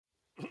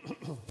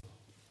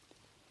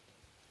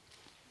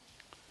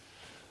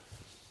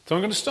So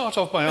I'm going to start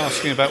off by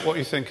asking about what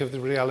you think of the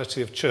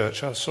reality of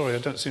church. Oh, sorry, I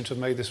don't seem to have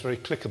made this very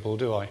clickable,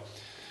 do I?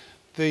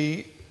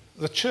 The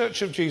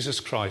Church of Jesus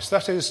Christ,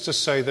 that is to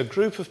say the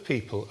group of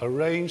people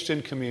arranged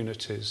in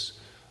communities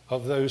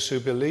of those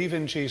who believe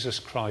in Jesus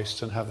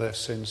Christ and have their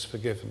sins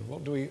forgiven.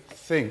 What do we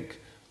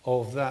think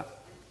of that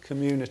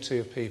community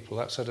of people,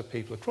 that set of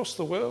people across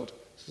the world?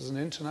 This is an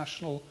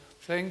international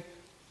thing,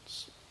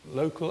 it's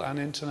local and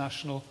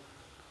international.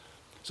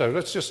 So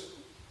let's just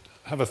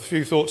have a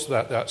few thoughts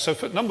about that. So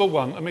for number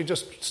one, let me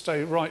just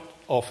stay right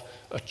off.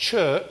 A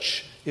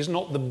church is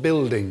not the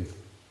building,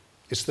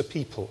 it's the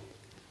people.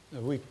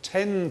 We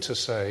tend to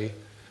say,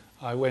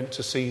 I went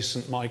to see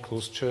St.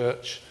 Michael's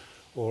Church,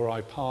 or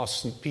I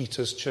passed St.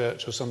 Peter's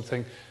Church or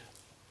something.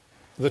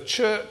 The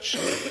church,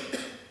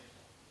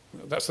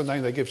 that's the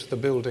name they give to the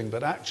building,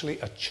 but actually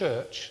a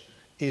church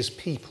is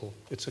people.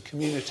 It's a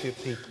community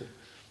of people.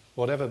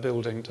 Whatever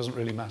building, doesn't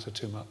really matter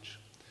too much.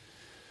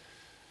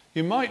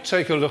 You might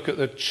take a look at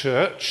the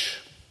church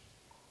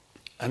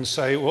and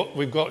say what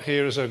we've got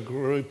here is a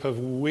group of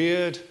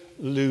weird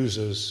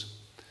losers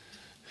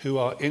who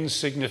are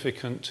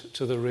insignificant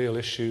to the real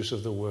issues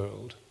of the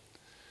world.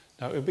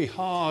 Now, it would be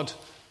hard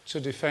to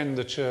defend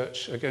the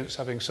church against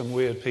having some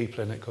weird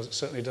people in it, because it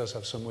certainly does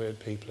have some weird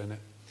people in it.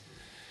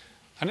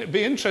 And it'd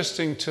be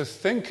interesting to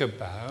think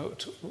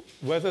about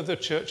whether the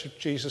Church of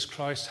Jesus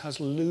Christ has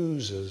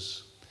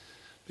losers,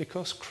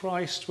 because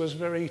Christ was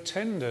very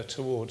tender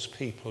towards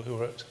people who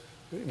were at,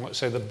 you might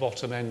say, the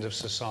bottom end of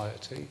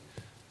society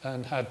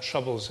and had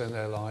troubles in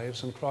their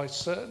lives, and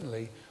Christ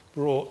certainly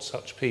brought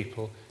such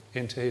people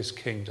into his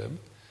kingdom.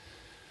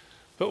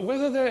 But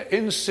whether they're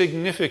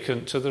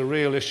insignificant to the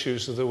real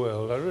issues of the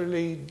world, I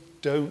really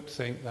don't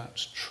think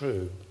that's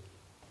true.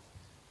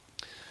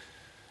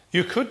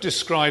 You could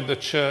describe the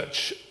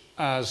church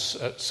as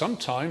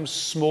sometimes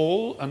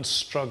small and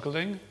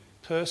struggling,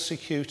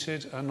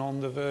 persecuted and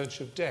on the verge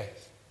of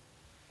death.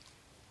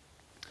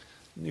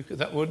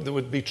 There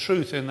would be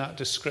truth in that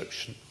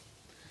description.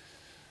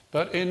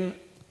 But in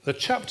the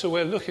chapter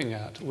we're looking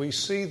at, we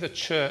see the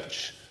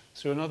church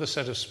through another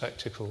set of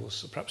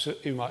spectacles, perhaps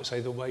you might say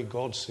the way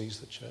God sees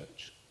the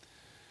church.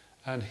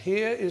 And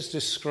here is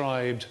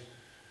described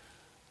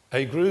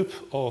a group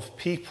of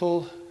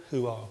people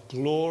who are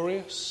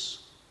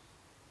glorious,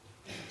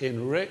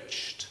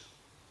 enriched,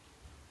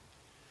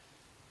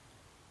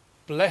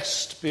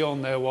 blessed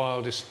beyond their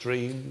wildest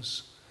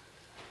dreams,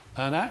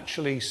 and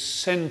actually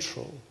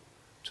central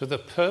to the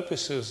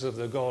purposes of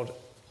the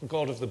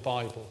God of the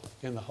Bible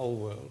in the whole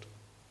world.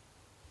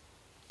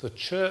 The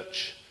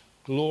church,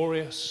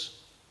 glorious,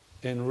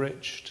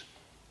 enriched,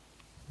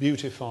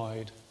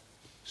 beautified,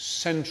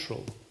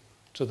 central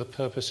to the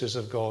purposes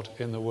of God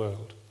in the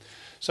world.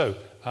 So,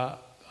 I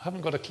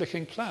haven't got a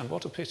clicking plan.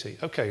 What a pity.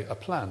 Okay, a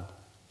plan.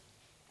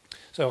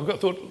 So I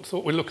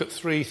thought we'd look at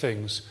three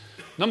things.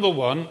 Number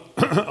one,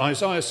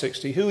 Isaiah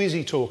 60. Who is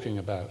he talking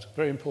about?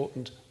 Very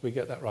important we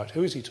get that right.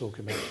 Who is he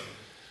talking about?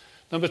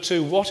 Number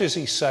two, what is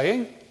he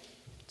saying?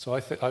 So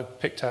I've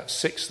picked out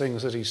 6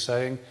 things that he's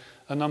saying.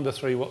 And number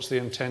 3, what's the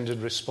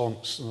intended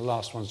response? And the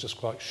last one's just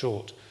quite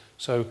short.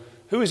 So,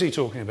 who is he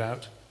talking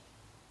about?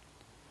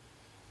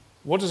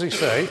 What does he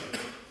say?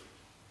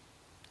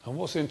 And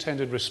what's the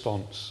intended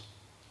response?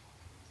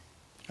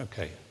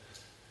 Okay.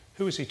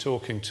 Who is he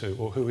talking to,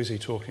 or who is he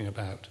talking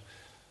about?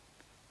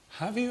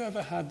 Have you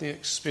ever had the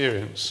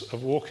experience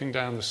of walking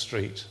down the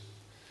street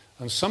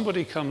and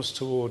somebody comes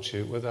towards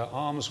you with their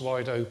arms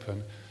wide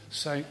open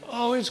saying,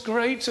 "Oh, it's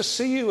great to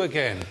see you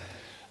again."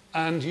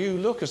 And you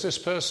look as this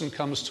person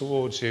comes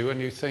towards you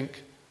and you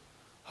think,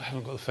 I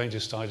haven't got the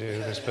faintest idea who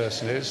this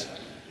person is.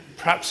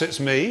 Perhaps it's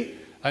me.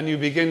 And you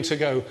begin to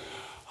go,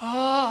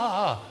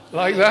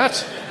 like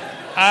that.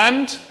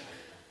 And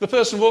the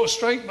person walked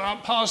straight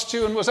past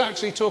you and was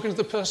actually talking to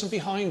the person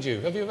behind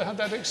you. Have you ever had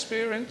that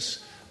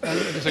experience? And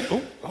you think,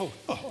 oh,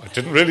 I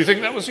didn't really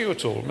think that was you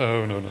at all.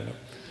 No.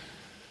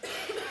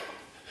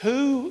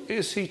 Who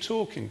is he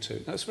talking to?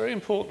 That's very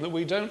important that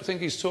we don't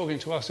think he's talking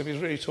to us if he's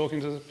really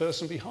talking to the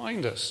person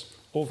behind us,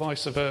 or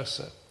vice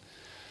versa.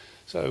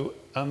 So,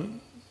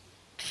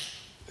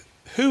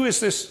 who is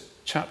this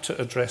chapter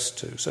addressed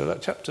to? So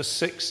that chapter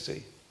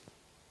 60.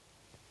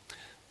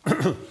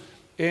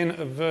 In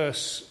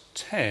verse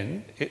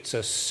 10, it's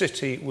a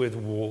city with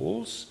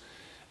walls.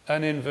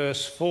 And in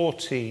verse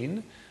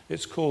 14,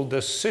 it's called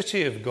the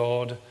city of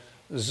God,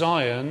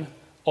 Zion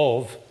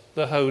of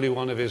the Holy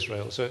One of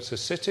Israel. So it's a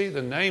city,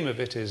 the name of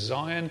it is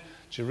Zion,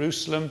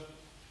 Jerusalem,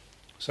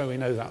 so we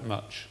know that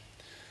much.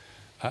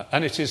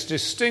 And it is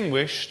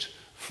distinguished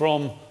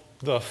from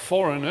the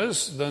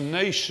foreigners, the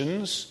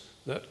nations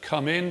that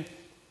come in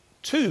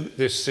to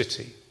this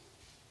city.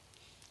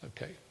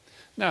 Okay,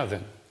 now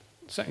then,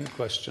 second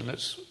question,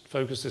 let's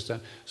focus this down.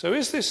 So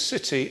is this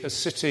city a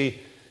city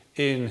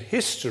in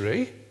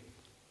history,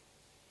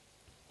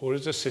 or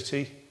is it a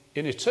city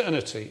in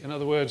eternity? In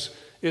other words,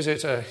 is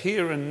it a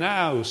here and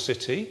now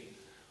city,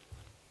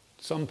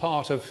 some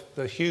part of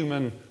the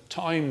human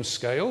time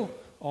scale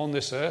on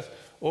this earth,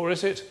 or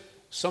is it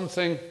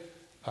something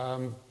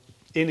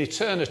in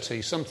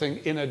eternity, something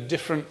in a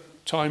different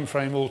time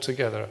frame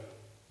altogether.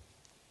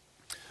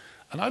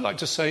 And I'd like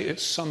to say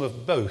it's some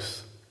of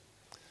both.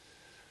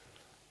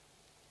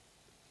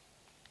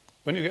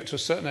 When you get to a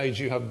certain age,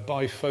 you have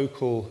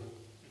bifocal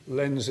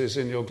lenses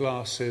in your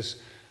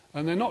glasses,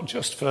 and they're not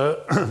just for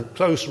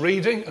close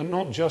reading and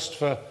not just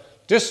for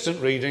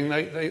distant reading,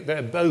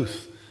 they're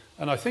both.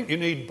 And I think you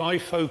need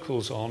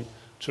bifocals on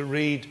to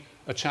read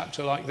a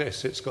chapter like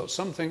this. It's got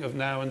something of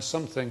now and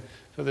something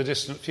for the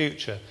distant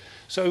future.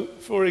 So,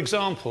 for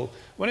example,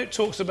 when it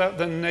talks about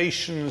the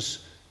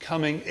nations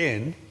coming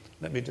in,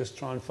 let me just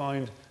try and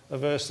find a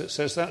verse that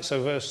says that.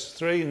 So verse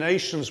 3,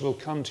 nations will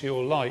come to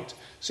your light,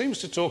 seems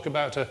to talk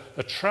about a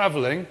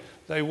travelling.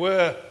 They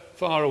were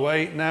far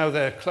away, now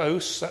they're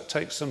close. That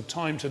takes some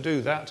time to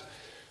do that.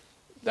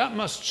 That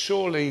must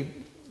surely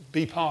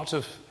be part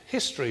of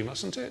history,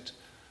 mustn't it?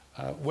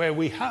 Where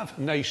we have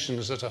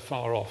nations that are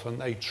far off and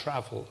they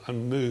travel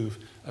and move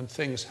and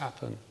things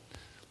happen.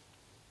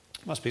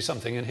 Must be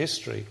something in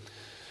history.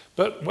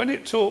 But when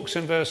it talks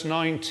in verse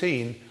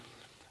 19,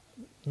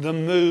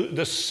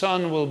 the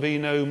sun will be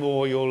no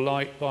more your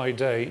light by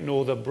day,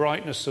 nor the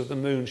brightness of the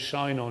moon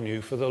shine on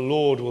you, for the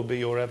Lord will be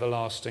your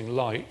everlasting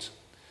light.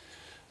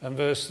 And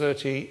verse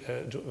 20,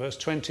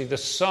 the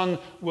sun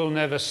will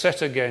never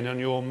set again, and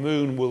your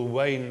moon will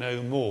wane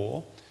no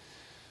more.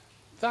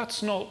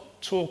 That's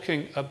not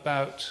talking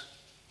about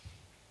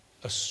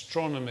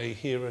astronomy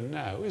here and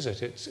now, is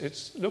it?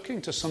 It's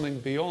looking to something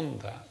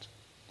beyond that.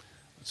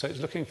 So it's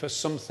looking for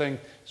something,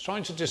 it's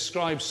trying to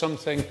describe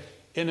something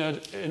in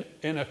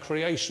a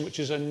creation which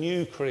is a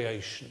new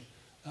creation,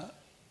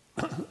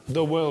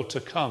 the world to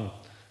come.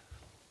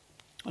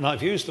 And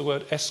I've used the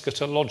word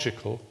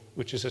eschatological,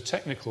 which is a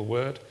technical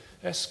word.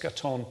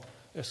 Eschaton,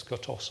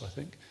 eschatos, I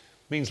think,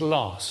 means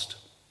last.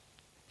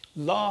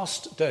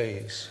 Last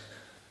days,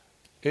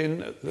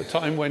 in the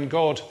time when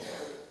God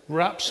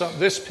wraps up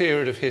this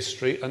period of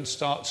history and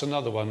starts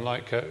another one,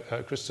 like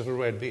Christopher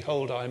read,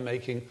 behold, I am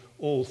making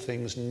all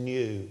things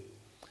new.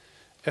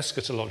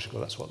 Eschatological,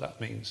 that's what that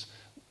means.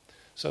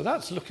 So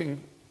that's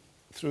looking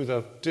through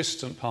the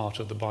distant part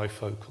of the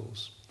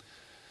bifocals.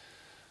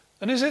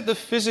 And is it the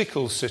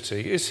physical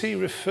city? Is he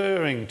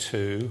referring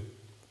to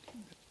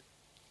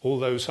all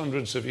those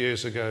hundreds of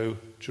years ago,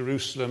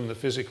 Jerusalem, the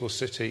physical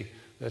city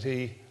that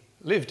he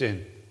lived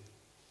in?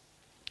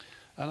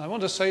 And I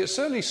want to say it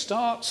certainly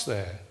starts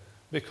there,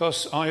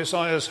 because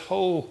Isaiah's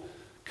whole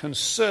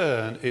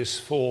concern is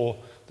for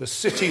the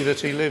city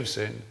that he lives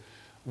in,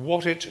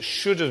 what it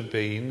should have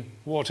been,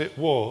 what it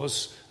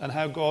was, and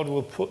how God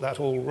will put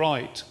that all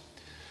right.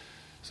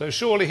 So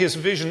surely his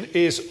vision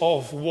is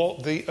of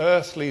what the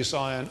earthly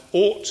Zion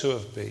ought to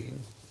have been,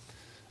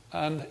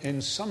 and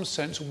in some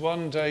sense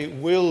one day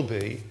will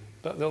be,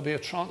 but there'll be a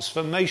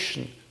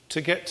transformation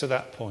to get to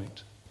that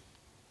point.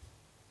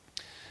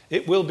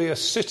 It will be a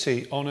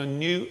city on a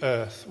new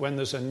earth when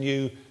there's a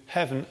new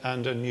heaven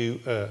and a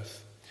new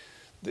earth.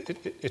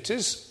 It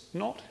is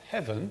not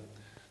heaven,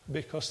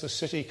 because the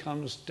city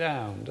comes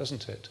down,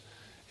 doesn't it?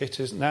 It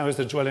is now is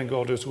the dwelling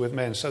God is with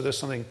men. So there's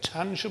something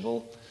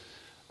tangible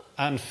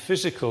and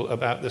physical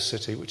about the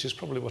city, which is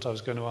probably what I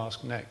was going to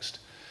ask next.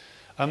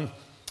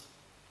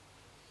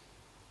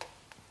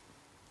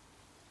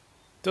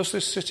 Does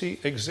this city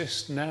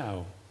exist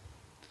now?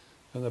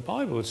 And the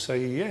Bible would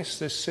say, yes,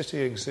 this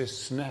city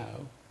exists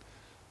now,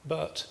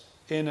 but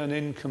in an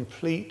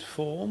incomplete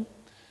form.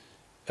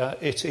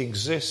 It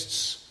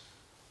exists,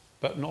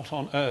 but not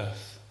on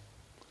earth.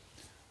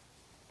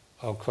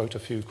 I'll quote a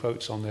few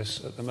quotes on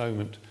this at the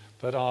moment.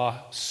 But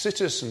our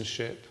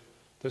citizenship,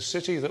 the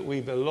city that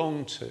we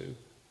belong to,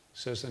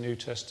 says the New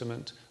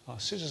Testament, our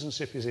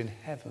citizenship is in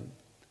heaven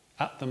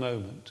at the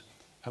moment.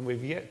 And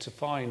we've yet to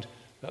find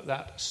that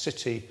that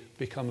city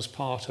becomes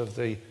part of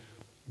the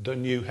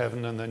new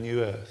heaven and the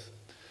new earth.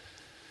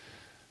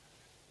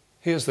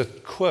 Here's the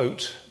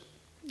quote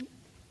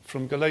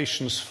from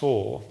Galatians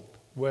 4,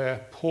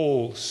 where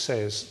Paul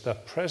says, the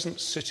present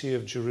city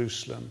of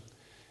Jerusalem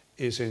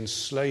is in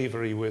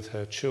slavery with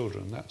her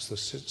children. That's the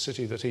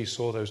city that he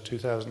saw those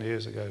 2,000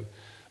 years ago.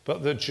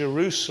 But the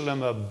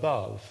Jerusalem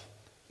above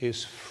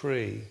is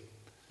free,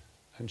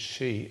 and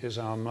she is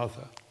our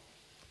mother.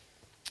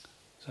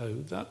 So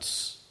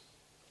that's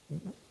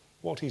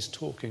what he's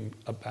talking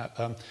about.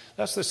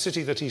 That's the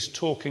city that he's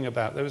talking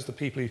about. Those are the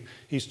people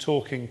he's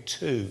talking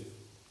to.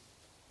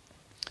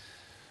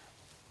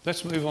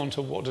 Let's move on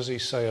to what does he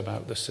say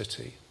about the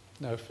city.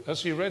 Now,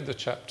 as you read the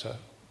chapter,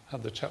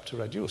 have the chapter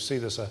read, you'll see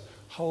there's a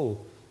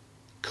whole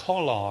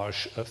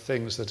collage of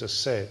things that are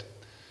said.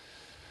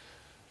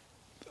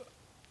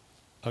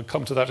 I'll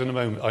come to that in a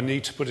moment. I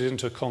need to put it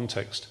into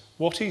context.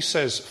 What he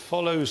says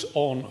follows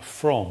on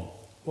from.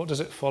 What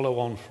does it follow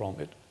on from?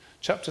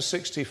 Chapter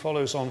 60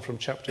 follows on from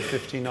chapter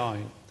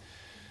 59.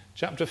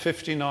 Chapter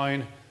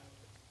 59,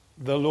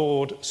 the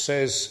Lord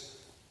says,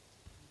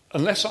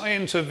 unless I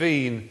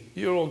intervene,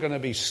 you're all going to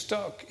be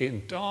stuck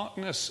in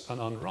darkness and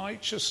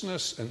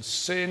unrighteousness and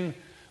sin,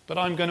 but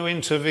I'm going to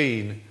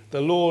intervene. The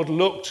Lord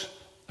looked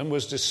and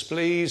was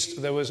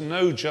displeased. There was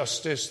no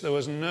justice. There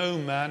was no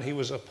man. He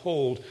was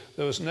appalled.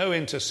 There was no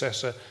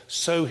intercessor.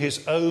 So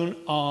his own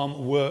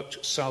arm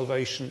worked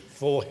salvation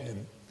for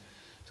him.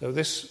 So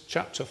this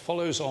chapter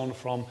follows on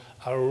from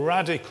a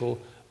radical,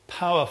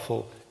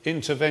 powerful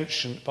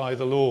intervention by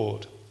the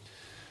Lord.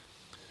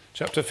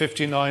 Chapter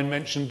 59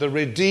 mentioned the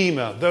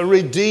Redeemer. The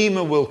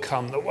Redeemer will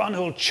come, the one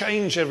who will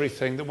change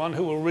everything, the one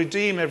who will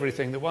redeem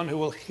everything, the one who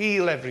will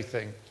heal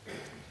everything.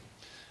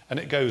 And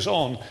it goes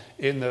on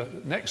in the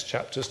next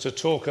chapters to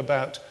talk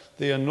about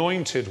the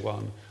Anointed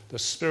One. The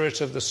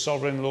Spirit of the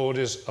Sovereign Lord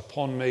is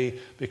upon me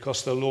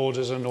because the Lord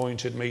has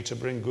anointed me to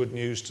bring good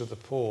news to the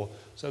poor.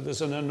 So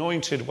there's an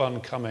Anointed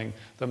One coming,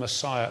 the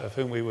Messiah of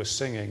whom we were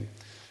singing.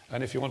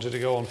 And if you wanted to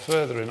go on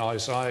further in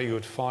Isaiah, you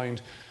would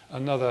find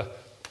another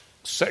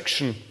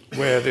section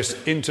where this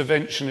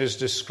intervention is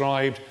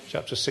described.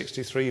 Chapter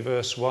 63,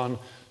 verse 1.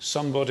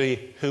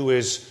 Somebody who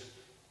is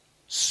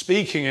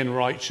speaking in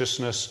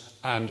righteousness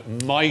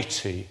and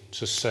mighty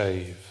to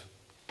save.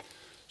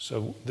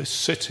 So this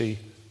city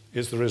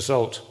is the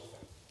result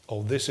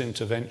of this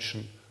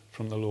intervention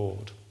from the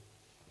Lord.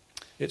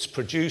 It's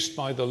produced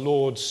by the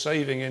Lord's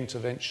saving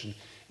intervention.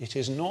 It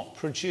is not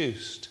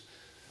produced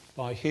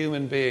by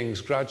human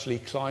beings gradually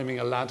climbing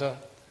a ladder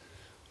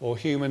or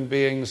human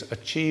beings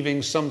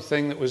achieving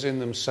something that was in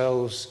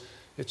themselves.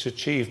 It's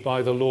achieved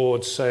by the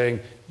Lord saying,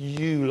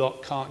 you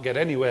lot can't get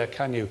anywhere,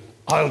 can you?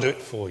 I'll do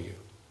it for you.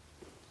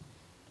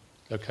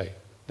 Okay,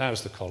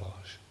 now's the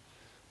collage.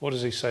 What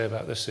does he say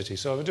about this city?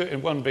 So I'll do it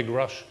in one big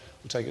rush.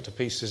 We'll take it to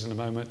pieces in a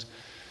moment.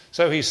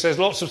 So he says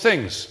lots of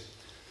things.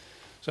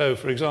 So,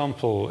 for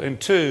example, in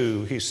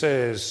 2, he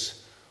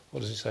says, what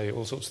does he say?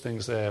 All sorts of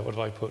things there. What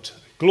have I put?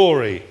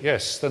 Glory.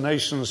 Yes, the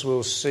nations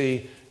will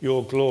see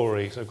your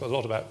glory. So I've got a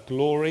lot about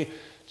glory.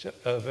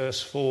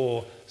 Verse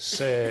 4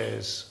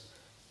 says,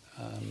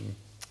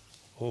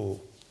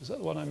 is that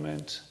the one I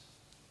meant?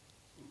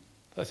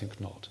 I think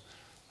not.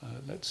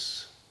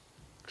 Let's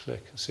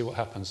click and see what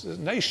happens. There's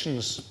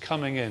nations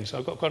coming in. So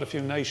I've got quite a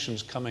few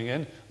nations coming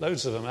in.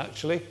 Loads of them,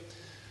 actually.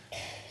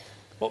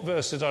 What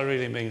verse did I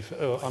really mean?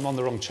 I'm on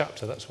the wrong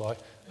chapter, that's why.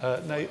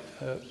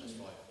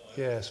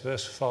 Yes,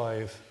 verse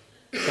 5.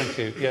 Thank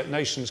you. Yeah,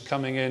 nations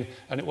coming in.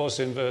 And it was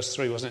in verse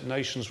 3, wasn't it?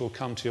 Nations will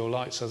come to your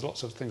light. So there's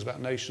lots of things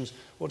about nations.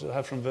 What did I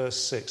have from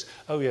verse 6?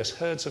 Oh, yes,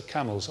 herds of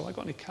camels. Have I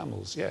got any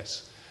camels?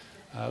 Yes.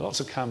 Lots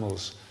of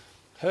camels.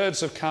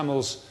 Herds of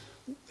camels.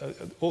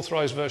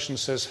 Authorized version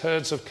says,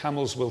 herds of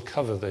camels will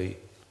cover thee,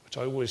 which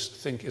I always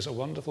think is a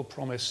wonderful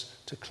promise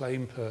to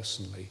claim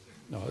personally.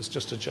 No, it's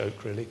just a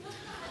joke, really.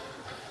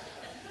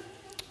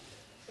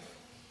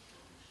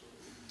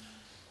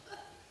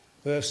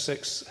 Verse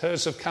 6,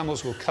 herds of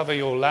camels will cover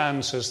your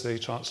land, says the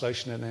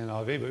translation in the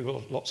NIV, but we've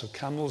got lots of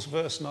camels.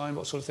 Verse 9,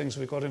 what sort of things have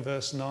we got in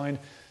verse 9?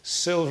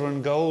 Silver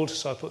and gold,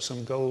 so I put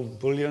some gold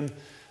bullion.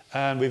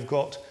 And we've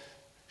got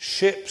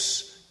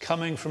ships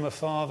coming from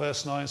afar,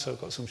 verse 9, so I've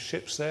got some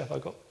ships there. Have I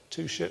got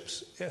 2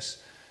 ships?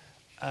 Yes.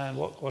 And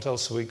what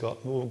else have we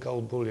got? More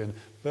gold bullion.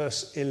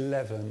 Verse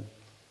 11,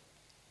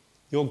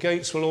 your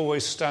gates will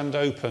always stand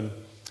open.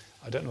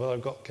 I don't know whether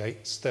I've got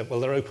gates. They're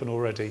open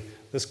already.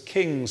 There's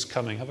kings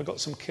coming. Have I got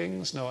some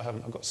kings? No, I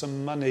haven't. I've got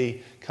some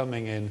money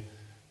coming in.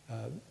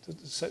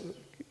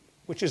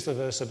 Which is the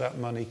verse about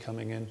money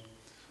coming in?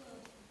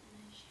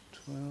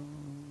 12.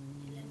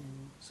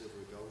 Silver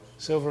and gold.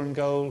 Silver and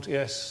gold,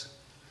 yes.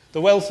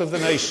 The wealth of the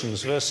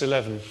nations, verse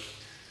 11.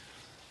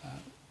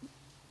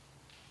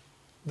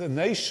 The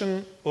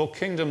nation or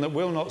kingdom that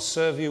will not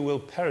serve you will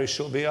perish,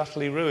 will be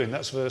utterly ruined.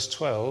 That's verse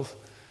 12.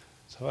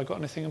 So have I got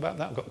anything about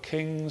that? I've got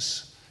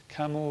kings,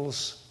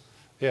 camels.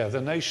 Yeah,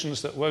 the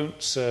nations that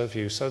won't serve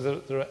you. So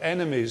there are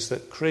enemies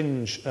that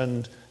cringe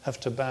and have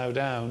to bow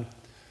down.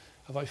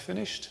 Have I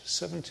finished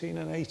 17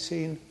 and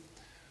 18?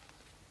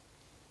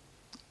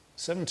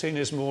 17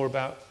 is more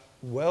about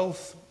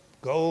wealth,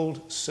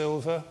 gold,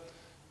 silver.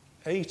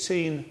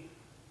 18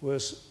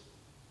 was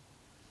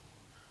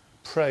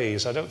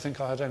praise. I don't think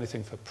I had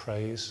anything for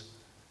praise.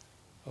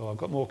 Oh, I've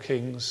got more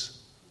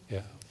kings. Yeah,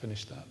 I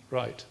finished that.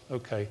 Right,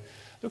 okay.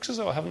 Looks as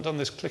though I haven't done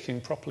this clicking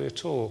properly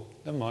at all.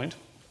 Never mind.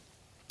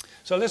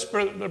 So let's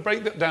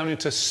break that down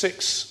into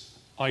 6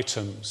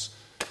 items,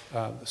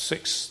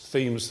 6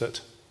 themes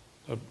that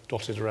are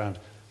dotted around.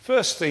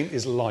 First theme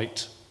is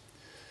light.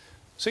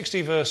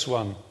 60 verse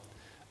 1.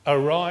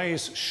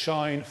 Arise,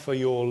 shine, for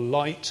your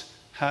light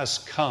has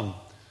come.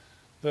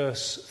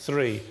 Verse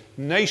 3.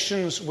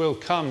 Nations will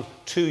come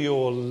to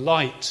your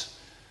light.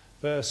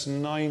 Verse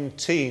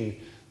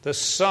 19. The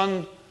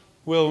sun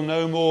will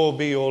no more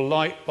be your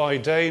light by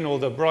day, nor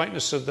the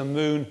brightness of the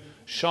moon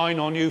shine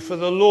on you, for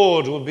the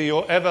Lord will be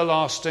your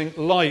everlasting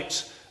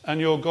light,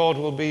 and your God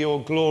will be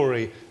your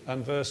glory.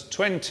 And verse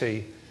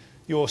 20,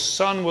 your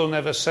sun will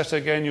never set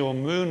again, your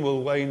moon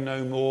will wane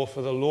no more,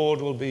 for the Lord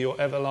will be your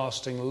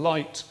everlasting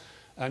light,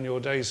 and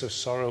your days of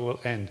sorrow will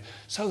end.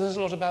 So there's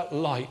a lot about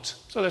light.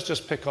 So let's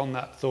just pick on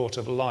that thought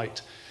of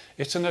light.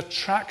 It's an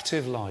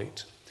attractive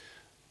light.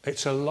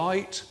 It's a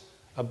light,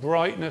 a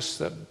brightness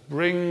that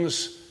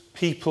brings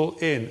people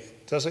in.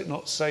 Does it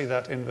not say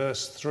that in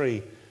verse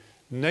 3?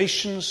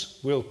 Nations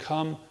will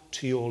come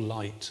to your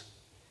light.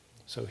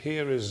 So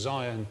here is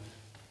Zion,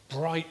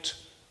 bright,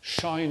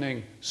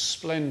 shining,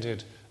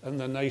 splendid, and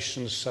the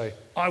nations say,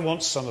 I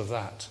want some of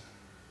that.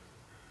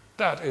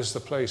 That is the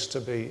place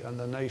to be, and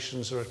the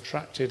nations are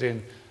attracted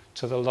in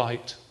to the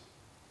light.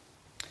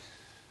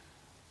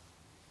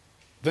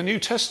 The New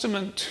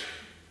Testament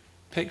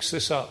picks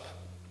this up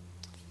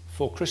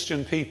for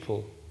Christian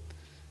people.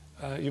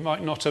 You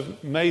might not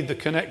have made the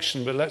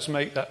connection, but let's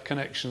make that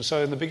connection.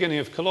 So in the beginning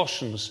of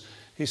Colossians,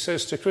 he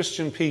says to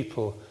Christian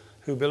people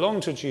who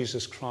belong to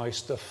Jesus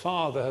Christ, the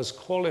Father has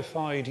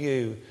qualified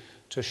you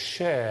to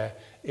share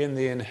in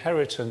the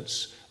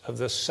inheritance of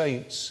the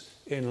saints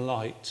in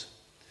light.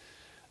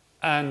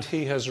 And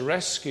he has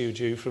rescued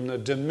you from the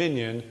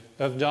dominion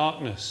of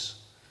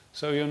darkness.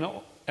 So you're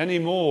not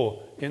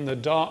anymore in the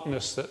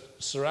darkness that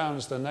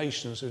surrounds the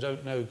nations who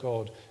don't know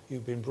God.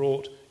 You've been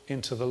brought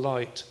into the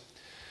light.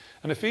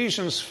 And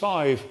Ephesians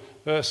 5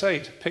 verse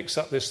 8 picks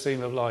up this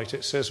theme of light.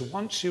 It says,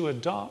 once you were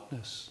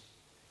darkness,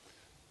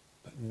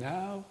 but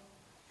now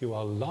you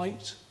are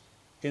light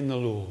in the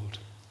Lord.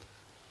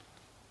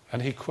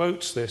 And he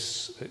quotes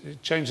this,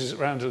 it changes it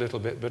around a little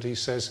bit, but he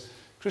says,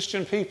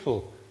 Christian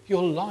people,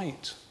 you're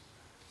light.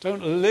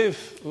 Don't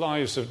live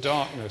lives of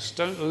darkness.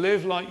 Don't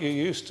live like you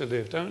used to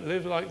live. Don't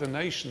live like the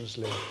nations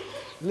live.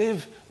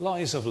 Live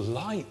lives of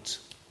light.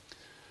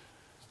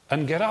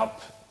 And get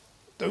up.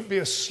 Don't be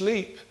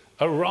asleep.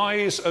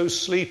 Arise, O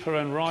sleeper,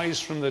 and rise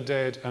from the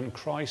dead, and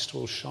Christ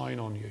will shine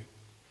on you.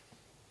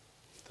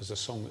 There's a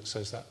song that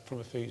says that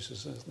from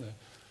Ephesians, isn't there?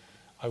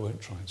 I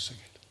won't try and sing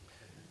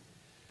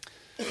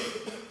it.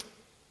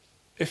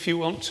 If you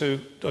want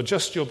to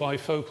adjust your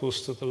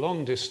bifocals to the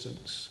long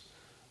distance,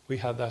 we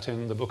had that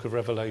in the book of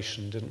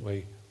Revelation, didn't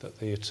we? That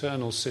the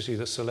eternal city,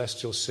 the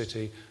celestial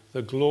city,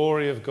 the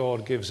glory of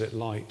God gives it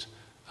light,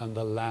 and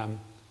the Lamb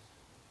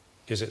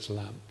is its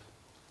lamp.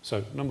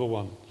 So, number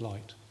one,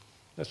 light.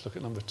 Let's look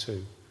at number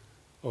two.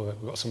 Oh,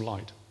 we've got some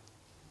light.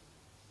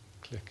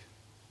 Click.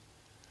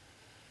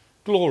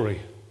 Glory.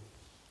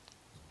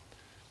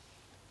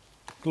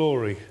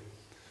 Glory.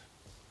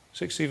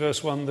 60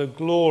 verse 1, the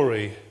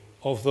glory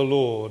of the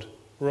Lord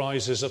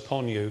rises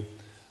upon you.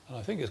 And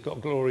I think it's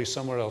got glory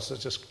somewhere else.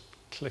 Let's just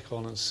click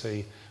on and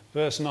see.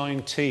 Verse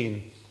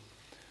 19.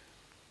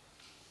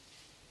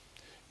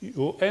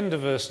 End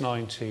of verse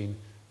 19.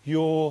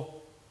 Your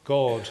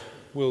God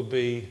will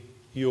be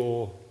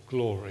your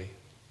glory.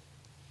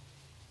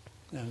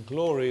 Now,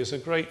 glory is a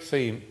great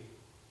theme.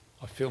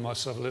 I feel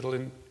myself a little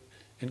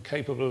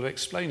incapable of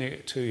explaining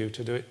it to you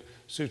to do it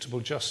suitable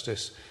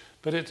justice.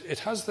 But it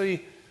has the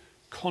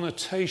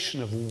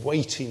connotation of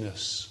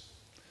weightiness.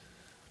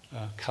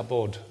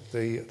 Kabod,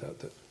 the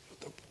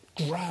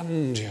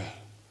grandeur,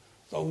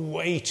 the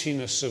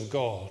weightiness of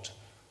God,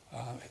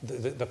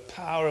 the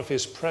power of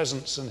his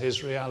presence and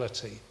his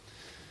reality.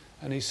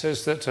 And he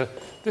says that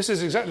this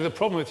is exactly the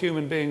problem with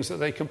human beings, that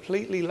they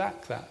completely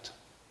lack that.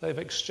 They've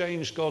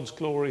exchanged God's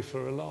glory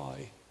for a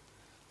lie.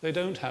 They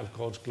don't have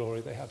God's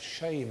glory, they have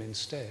shame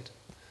instead.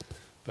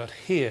 But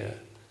here,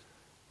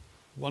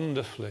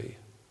 wonderfully,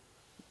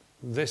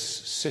 this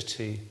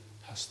city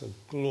has the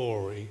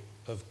glory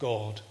of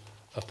God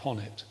upon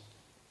it.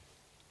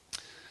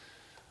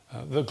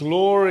 The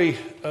glory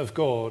of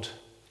God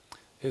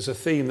is a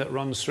theme that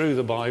runs through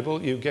the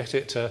Bible. You get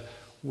it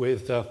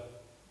with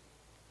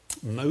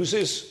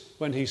Moses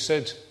when he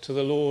said to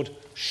the Lord,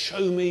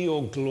 "Show me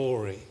your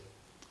glory."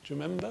 Do you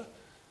remember?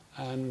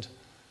 And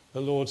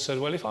the Lord said,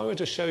 well, if I were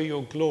to show you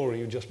your glory,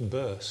 you'd just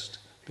burst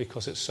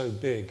because it's so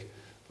big.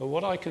 But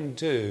what I can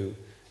do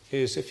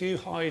is if you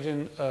hide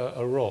in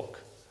a rock,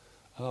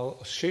 and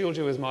I'll shield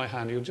you with my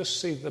hand, you'll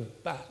just see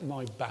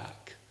my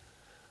back.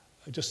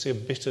 You'll just see a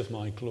bit of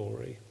my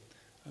glory,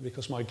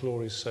 because my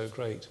glory is so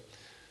great.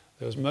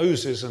 There was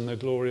Moses and the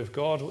glory of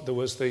God. There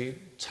was the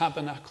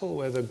tabernacle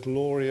where the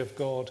glory of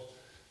God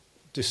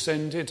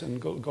descended, and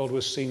God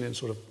was seen in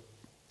sort of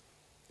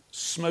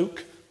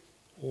smoke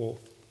or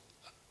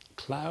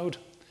cloud.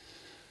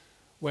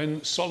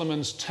 When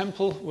Solomon's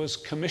temple was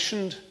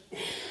commissioned,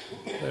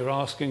 they were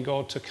asking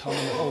God to come,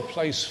 and the whole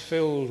place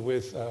filled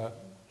with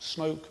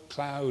smoke,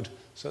 cloud,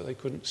 so that they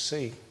couldn't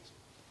see.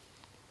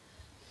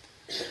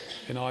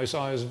 In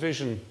Isaiah's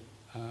vision,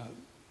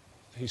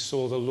 he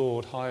saw the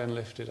Lord high and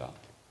lifted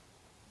up,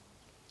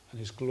 and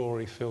his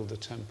glory filled the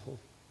temple.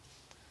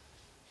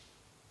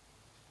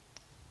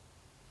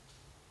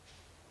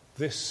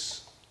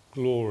 This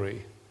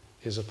glory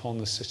is upon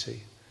the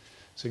city.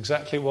 It's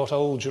exactly what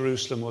old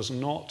Jerusalem was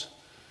not.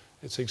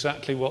 It's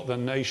exactly what the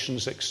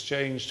nations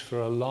exchanged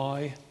for a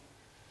lie.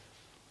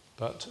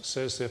 But,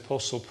 says the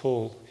Apostle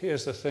Paul,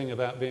 here's the thing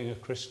about being a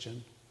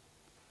Christian.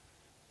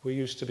 We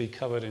used to be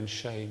covered in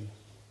shame,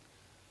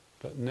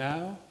 but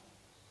now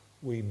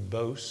we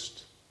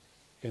boast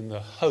in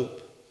the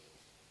hope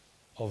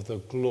of the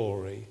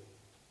glory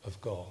of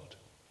God.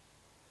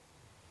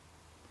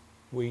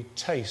 We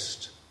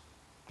taste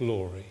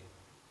glory.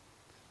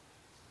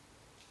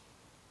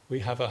 We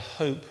have a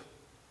hope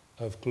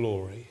of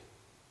glory.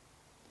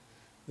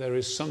 There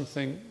is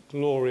something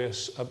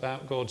glorious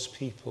about God's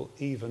people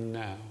even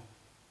now.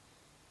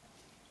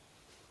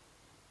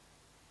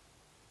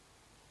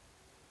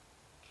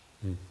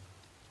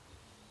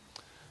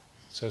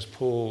 Says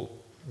Paul,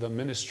 the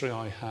ministry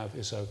I have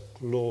is a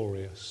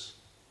glorious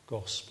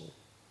gospel.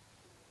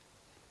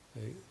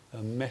 A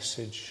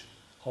message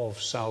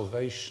of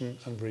salvation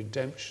and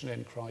redemption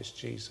in Christ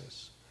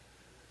Jesus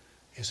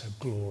is a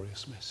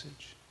glorious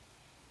message.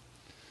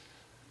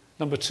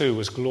 Number 2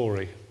 was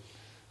glory.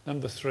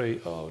 Number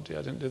 3, oh dear,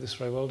 I didn't do this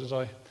very well, did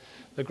I?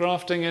 The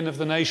grafting in of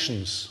the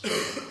nations.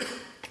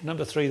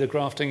 Number 3, the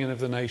grafting in of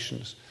the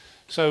nations.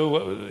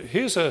 So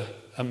here's a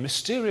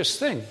mysterious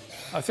thing.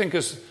 I think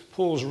as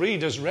Paul's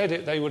readers read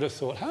it, they would have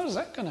thought, how is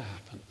that going to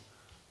happen?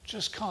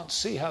 Just can't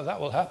see how that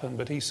will happen.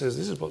 But he says,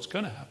 this is what's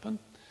going to happen.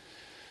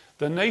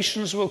 The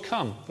nations will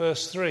come.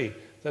 Verse 3,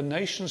 the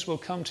nations will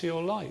come to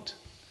your light.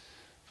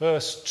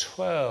 Verse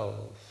 12,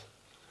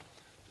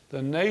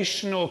 the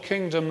nation or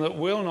kingdom that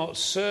will not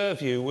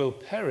serve you will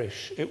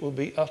perish. It will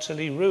be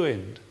utterly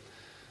ruined.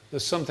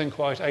 There's something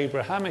quite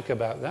Abrahamic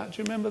about that.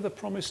 Do you remember the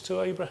promise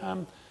to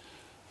Abraham?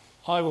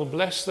 I will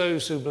bless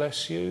those who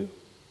bless you.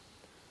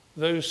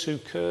 Those who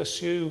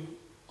curse you,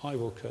 I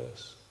will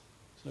curse.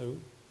 So,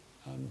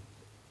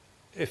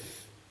 do you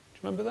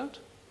remember that?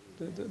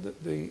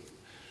 The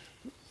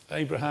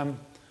Abraham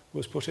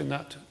was put in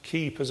that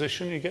key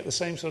position. You get the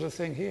same sort of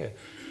thing here.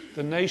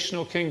 The nation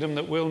or kingdom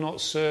that will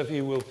not serve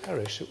you will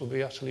perish. It will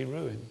be utterly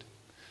ruined.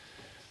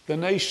 The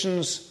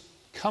nations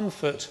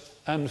comfort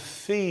and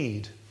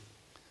feed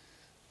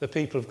the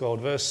people of God.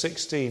 Verse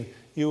 16,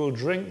 you will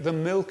drink the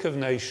milk of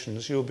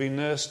nations. You will be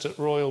nursed at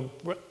royal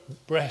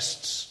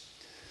breasts.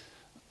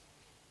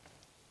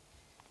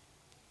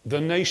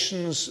 The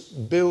nations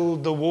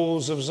build the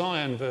walls of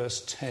Zion.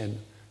 Verse 10,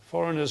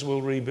 foreigners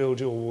will rebuild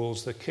your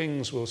walls. The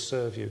kings will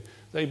serve you.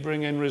 They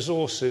bring in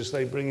resources.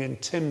 They bring in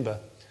timber.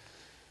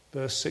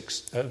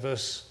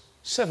 Verse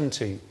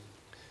 17,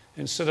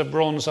 instead of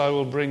bronze I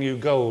will bring you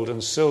gold,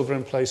 and silver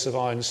in place of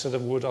iron. Instead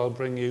of wood I'll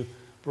bring you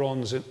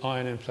bronze and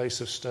iron in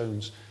place of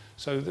stones.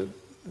 So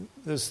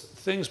there's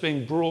things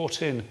being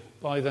brought in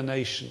by the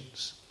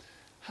nations.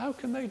 How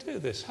can they do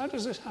this? How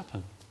does this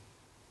happen?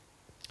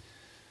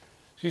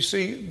 You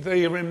see,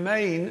 they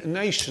remain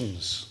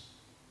nations.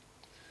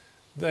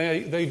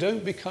 They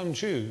don't become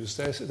Jews.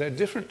 They're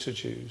different to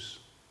Jews.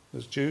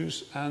 There's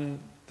Jews and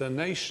the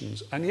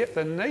nations. And yet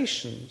the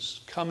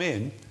nations come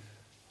in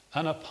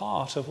and are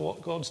part of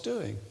what God's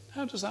doing.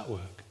 How does that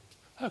work?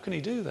 How can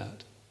he do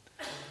that?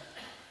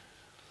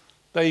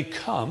 They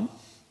come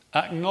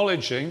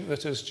acknowledging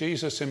that, as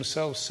Jesus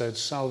himself said,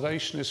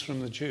 salvation is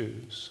from the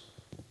Jews.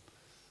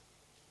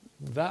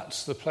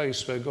 That's the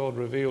place where God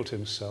revealed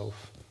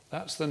himself.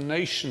 That's the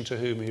nation to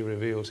whom he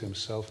revealed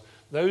himself.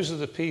 Those are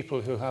the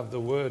people who have the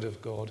word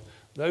of God.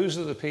 Those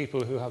are the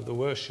people who have the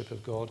worship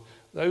of God.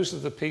 Those are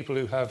the people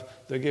who have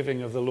the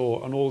giving of the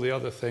law and all the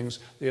other things,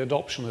 the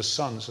adoption as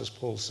sons, as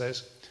Paul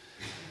says.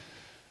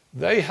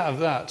 They have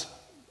that.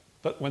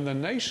 But when the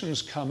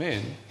nations come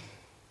in,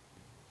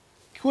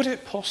 could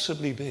it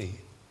possibly be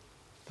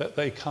that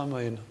they come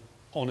in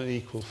on an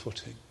equal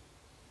footing?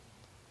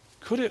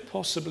 Could it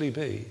possibly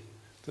be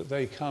that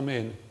they come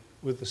in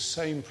with the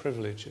same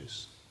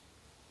privileges?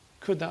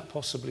 Could that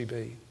possibly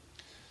be?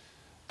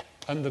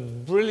 And the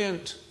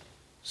brilliant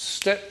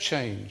step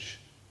change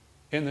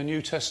in the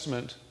New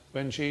Testament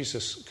when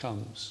Jesus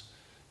comes,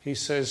 he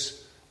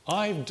says,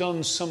 I've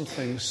done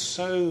something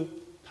so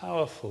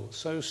powerful,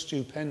 so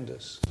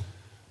stupendous,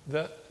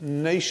 that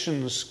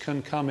nations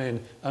can come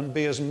in and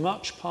be as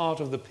much part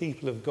of the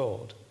people of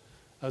God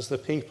as the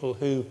people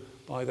who,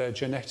 by their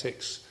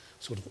genetics,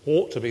 sort of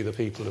ought to be the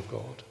people of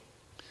God.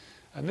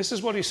 And this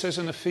is what he says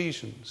in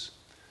Ephesians.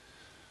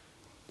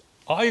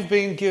 I've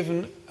been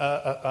given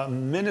a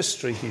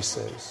ministry, he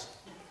says,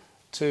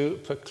 to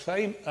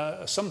proclaim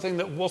something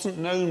that wasn't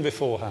known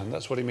beforehand.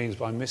 That's what he means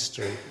by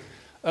mystery.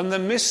 And the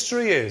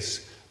mystery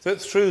is that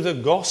through the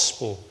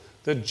gospel,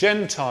 the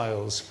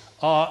Gentiles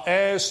are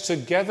heirs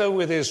together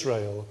with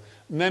Israel,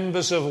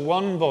 members of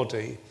one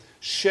body,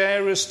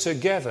 sharers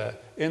together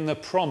in the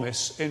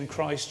promise in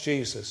Christ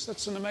Jesus.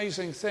 That's an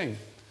amazing thing.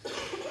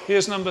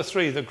 Here's number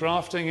 3, the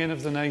grafting in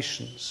of the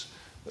nations.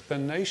 That the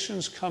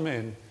nations come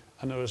in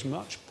and are as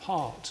much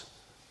part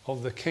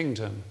of the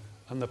kingdom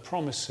and the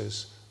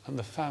promises and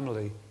the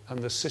family and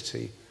the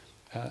city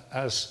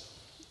as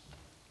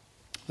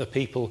the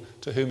people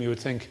to whom you would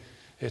think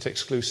it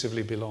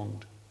exclusively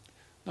belonged.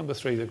 Number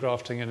 3, the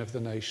grafting in of the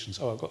nations.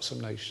 Oh, I've got some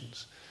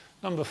nations.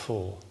 Number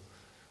 4.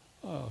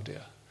 Oh,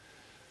 dear.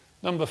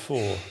 Number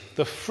 4,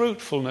 the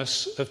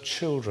fruitfulness of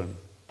children.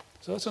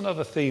 So that's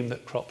another theme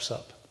that crops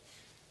up.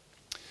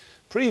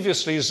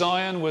 Previously,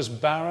 Zion was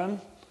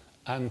barren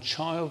and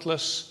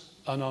childless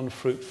and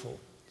unfruitful.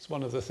 It's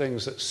one of the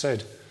things that's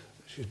said.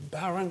 She's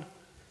barren,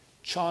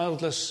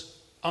 childless,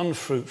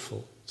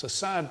 unfruitful. It's a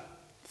sad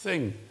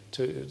thing.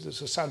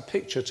 It's a sad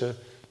picture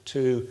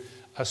to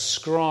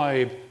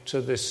ascribe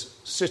to this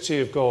city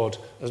of God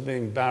as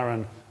being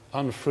barren,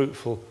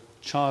 unfruitful,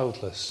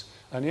 childless.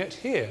 And yet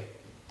here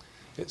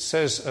it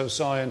says of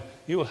Zion,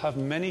 you will have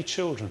many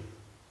children.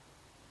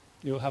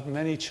 You will have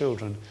many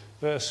children.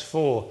 Verse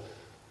 4,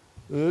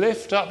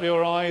 lift up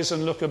your eyes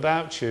and look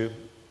about you.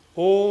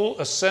 all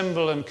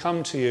assemble and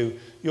come to you.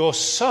 Your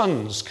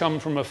sons come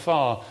from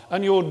afar,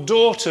 and your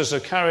daughters are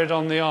carried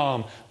on the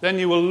arm. Then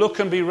you will look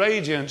and be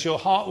radiant. Your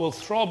heart will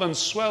throb and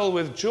swell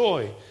with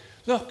joy.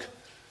 Look,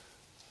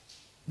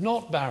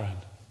 not barren,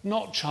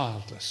 not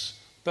childless,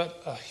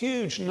 but a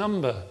huge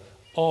number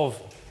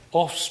of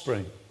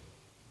offspring.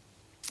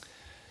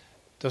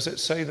 Does it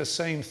say the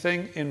same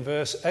thing in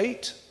verse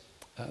 8?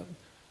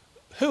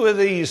 Who are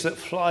these that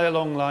fly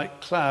along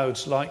like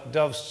clouds, like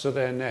doves to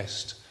their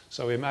nest?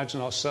 So we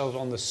imagine ourselves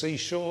on the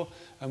seashore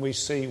and we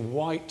see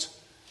white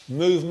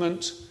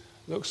movement.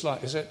 Looks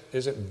like, is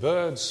it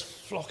birds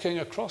flocking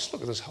across?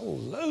 Look, there's whole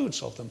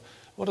loads of them.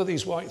 What are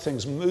these white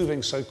things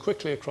moving so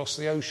quickly across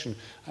the ocean?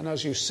 And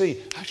as you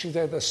see, actually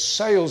they're the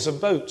sails of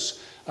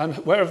boats. And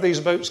where have these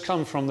boats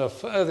come from? The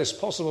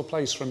furthest possible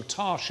place, from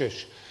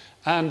Tarshish.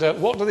 And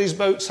what do these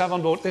boats have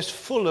on board? It's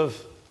full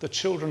of the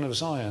children of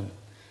Zion.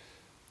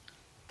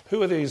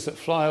 Who are these that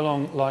fly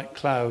along like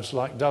clouds,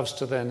 like doves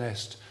to their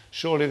nest?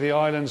 Surely the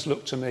islands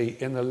look to me.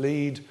 In the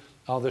lead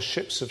are the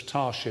ships of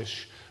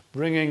Tarshish,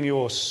 bringing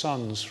your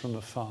sons from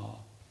afar.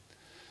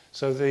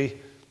 So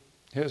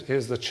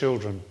here's the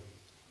children.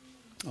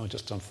 I've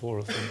just done 4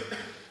 of them.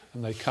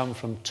 And they come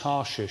from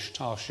Tarshish,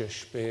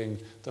 Tarshish being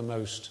the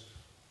most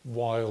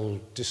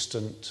wild,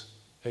 distant,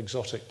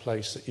 exotic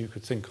place that you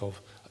could think of,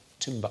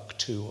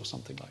 Timbuktu or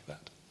something like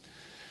that.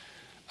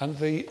 And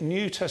the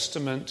New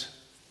Testament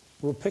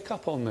will pick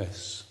up on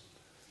this,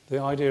 the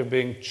idea of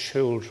being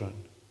children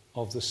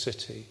of the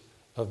city,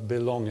 of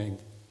belonging.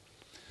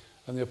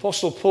 And the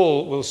Apostle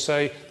Paul will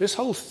say this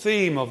whole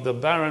theme of the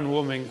barren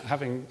woman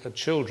having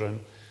children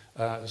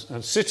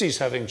and cities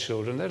having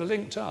children, they're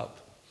linked up.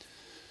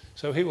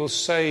 So he will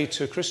say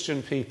to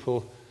Christian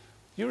people,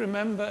 you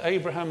remember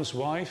Abraham's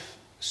wife,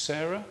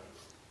 Sarah,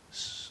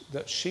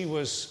 that she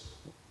was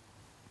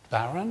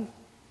barren?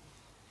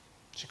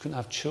 She couldn't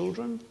have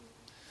children?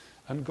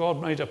 And God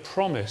made a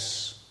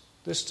promise,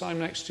 this time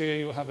next year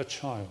you'll have a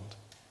child.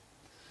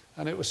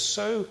 And it was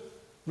so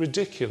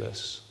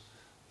ridiculous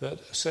that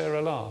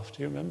Sarah laughed.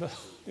 You remember?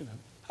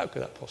 How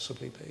could that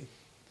possibly be?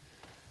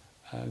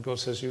 And God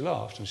says, you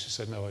laughed. And she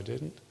said, no, I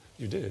didn't.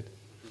 You did.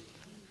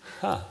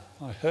 Ha,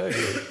 I heard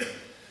you.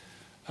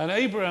 And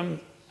Abraham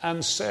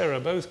and Sarah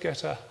both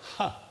get a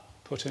ha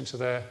put into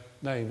their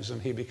names,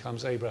 and he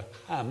becomes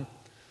Abraham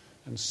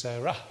and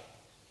Sarah.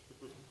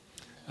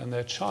 And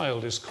their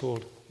child is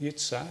called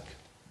Yitzhak,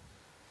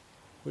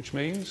 which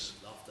means?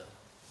 Laughter.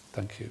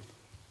 Thank you.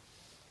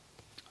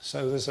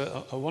 So there's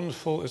a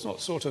wonderful, it's not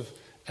sort of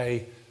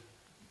a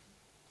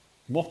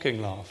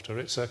mocking laughter,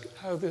 it's a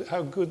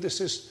how good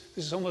this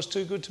is almost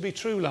too good to be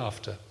true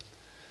laughter.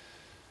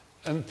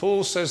 And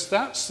Paul says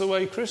that's the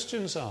way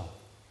Christians are.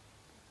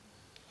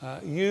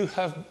 You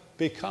have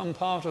become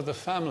part of the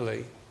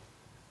family.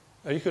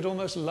 You could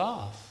almost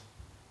laugh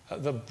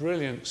at the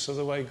brilliance of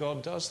the way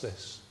God does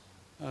this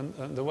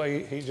and the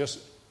way he just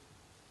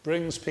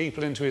brings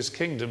people into his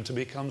kingdom to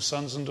become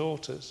sons and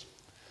daughters.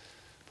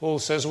 Paul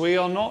says, we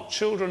are not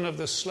children of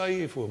the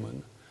slave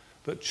woman,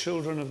 but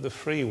children of the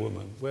free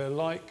woman. We're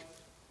like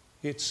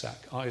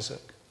Yitzhak,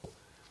 Isaac.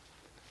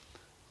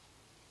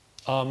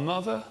 Our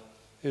mother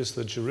is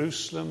the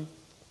Jerusalem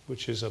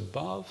which is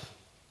above,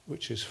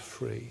 which is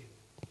free.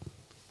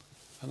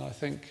 And I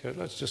think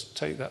let's just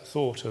take that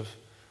thought of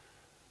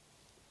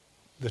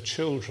the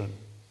children,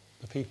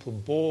 the people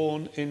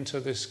born into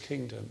this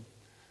kingdom.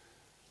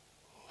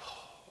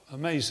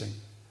 Amazing,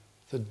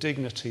 the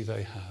dignity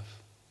they have.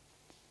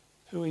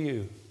 Who are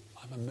you?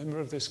 I'm a member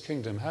of this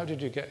kingdom. How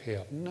did you get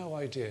here? No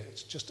idea.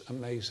 It's just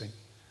amazing.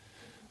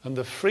 And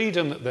the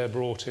freedom that they're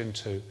brought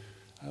into,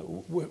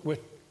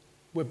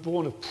 we're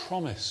born of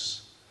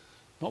promise,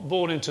 not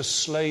born into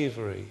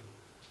slavery,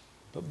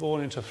 but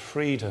born into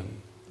freedom.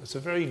 It's a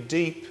very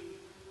deep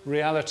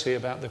reality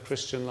about the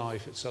Christian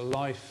life. It's a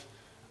life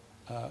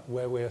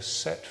where we're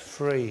set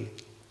free.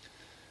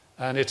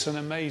 And it's an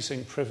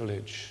amazing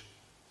privilege.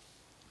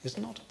 Is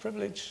it not a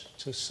privilege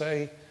to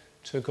say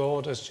to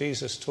God, as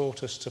Jesus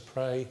taught us to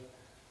pray,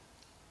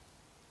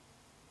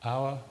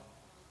 our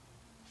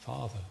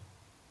Father?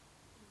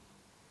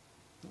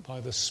 By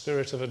the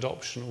Spirit of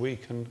adoption, we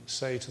can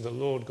say to the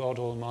Lord God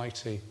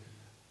Almighty,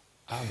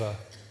 Abba,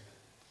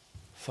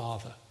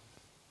 Father.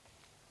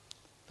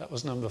 That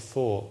was number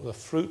 4, the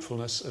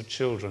fruitfulness of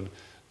children.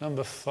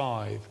 Number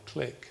 5,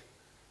 click.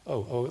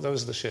 Oh,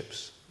 those are the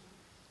ships.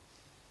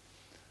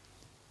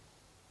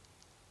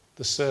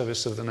 The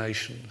service of the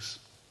nations.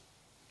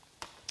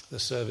 The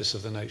service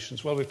of the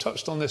nations. Well, we've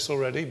touched on this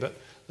already, but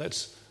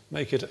let's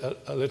make it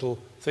a little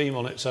theme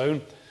on its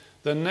own.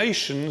 The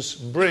nations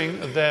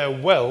bring their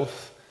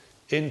wealth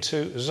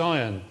into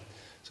Zion.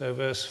 So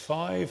verse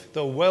 5,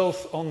 the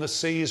wealth on the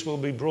seas will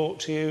be brought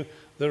to you,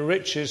 the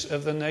riches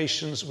of the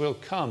nations will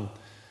come.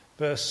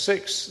 Verse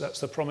 6,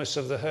 that's the promise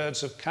of the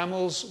herds of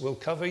camels will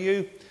cover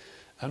you,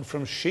 and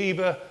from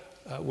Sheba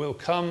will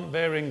come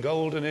bearing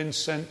gold and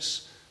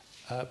incense,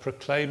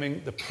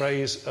 proclaiming the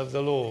praise of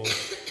the Lord.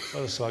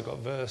 So I got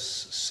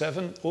verse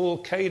 7.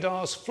 All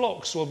Kedar's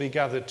flocks will be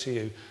gathered to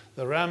you.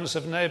 The rams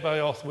of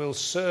Nebaioth will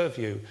serve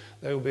you.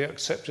 They will be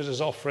accepted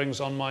as offerings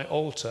on my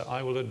altar.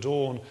 I will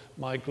adorn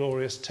my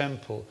glorious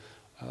temple.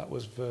 That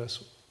was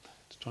verse...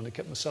 Trying to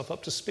get myself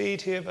up to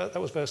speed here. That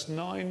was verse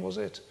 9, was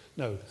it?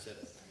 No,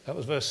 7. That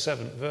was verse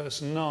 7.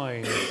 Verse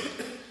 9.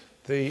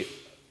 The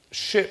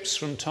ships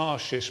from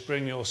Tarshish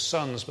bring your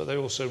sons, but they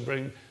also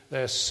bring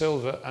their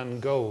silver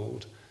and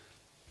gold.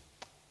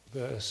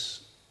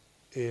 Verse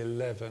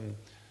 11.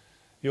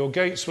 Your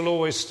gates will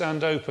always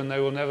stand open. They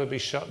will never be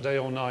shut day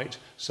or night,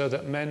 so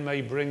that men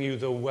may bring you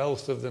the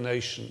wealth of the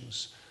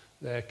nations,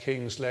 their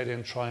kings led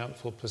in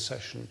triumphal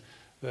procession.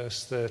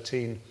 Verse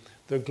 13.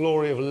 The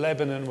glory of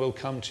Lebanon will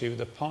come to you,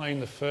 the pine,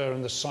 the fir,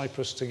 and the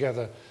cypress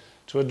together,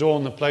 to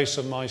adorn the place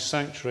of my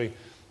sanctuary.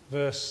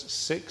 Verse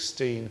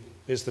 16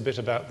 is the bit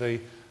about the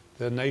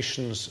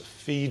nations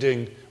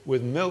feeding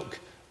with milk,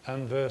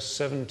 and verse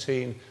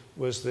 17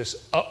 was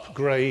this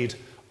upgrade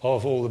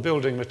of all the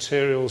building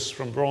materials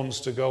from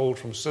bronze to gold,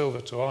 from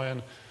silver to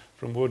iron,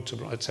 from wood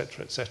to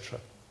etc.,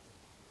 etc.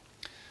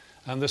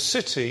 And the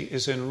city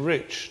is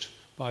enriched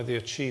by the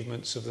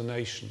achievements of the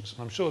nations.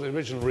 I'm sure the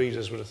original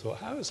readers would have thought,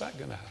 how is that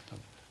going to happen?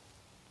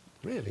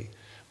 Really?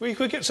 Well, you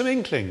could get some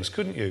inklings,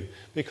 couldn't you?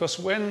 Because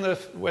when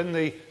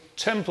the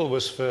temple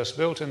was first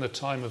built in the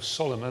time of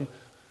Solomon,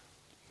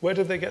 where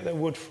did they get their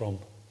wood from?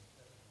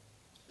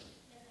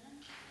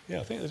 Yeah,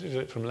 I think they did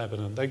it from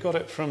Lebanon. They got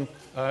it from,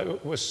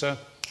 it was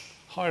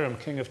Hiram,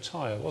 king of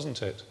Tyre,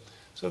 wasn't it?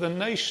 So the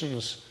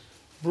nations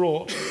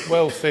brought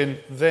wealth in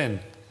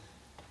then.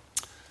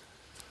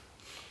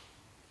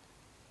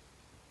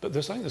 But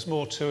I think there's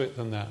more to it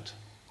than that.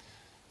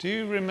 Do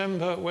you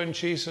remember when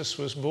Jesus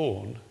was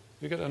born?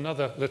 You get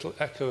another little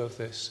echo of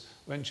this.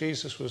 When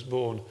Jesus was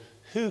born,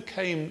 who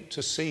came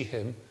to see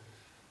him?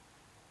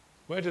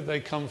 Where did they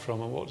come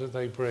from and what did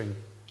they bring?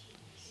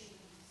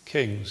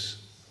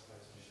 Kings.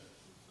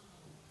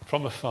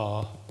 From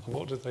afar. And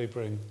what did they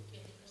bring?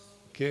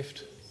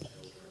 Gift.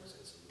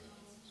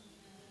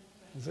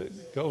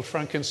 Gold,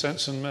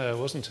 frankincense and myrrh,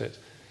 wasn't it?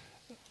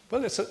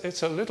 Well,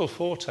 it's a little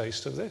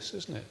foretaste of this,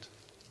 isn't it?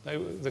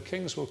 The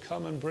kings will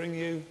come and bring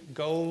you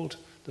gold.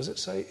 Does it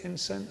say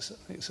incense? I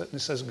think it certainly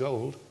says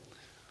gold.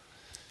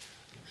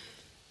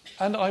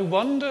 And I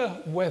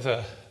wonder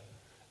whether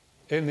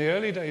in the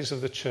early days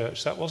of the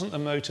church that wasn't the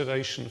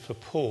motivation for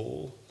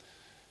Paul,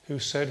 who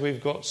said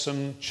we've got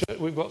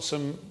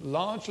some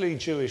largely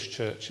Jewish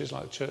churches,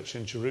 like the church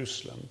in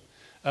Jerusalem,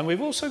 and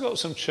we've also got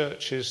some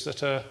churches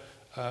that are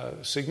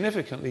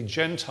significantly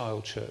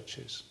Gentile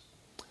churches.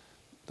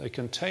 They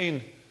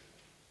contain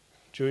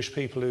Jewish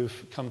people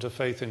who've come to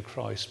faith in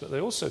Christ, but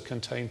they also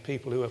contain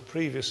people who were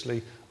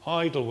previously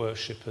idol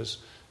worshippers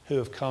who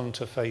have come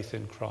to faith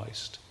in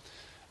Christ.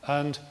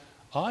 And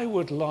I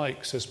would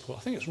like, says Paul, I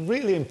think it's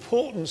really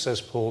important,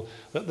 says Paul,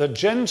 that the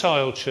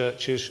Gentile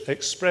churches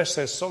express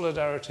their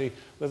solidarity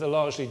with the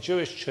largely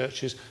Jewish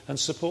churches and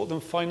support them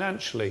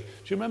financially. Do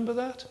you remember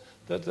that?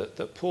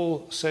 That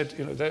Paul said,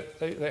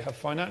 they have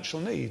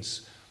financial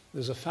needs.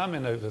 There's a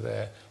famine over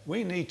there.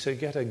 We need to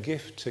get a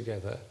gift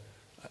together.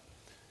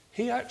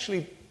 He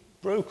actually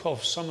broke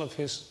off some of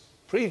his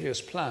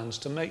previous plans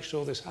to make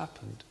sure this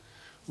happened.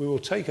 We will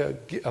take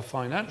a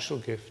financial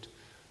gift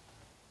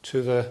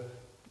to the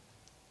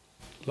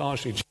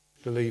largely Jewish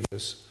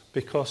believers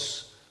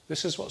because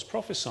this is what's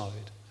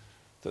prophesied,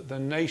 that the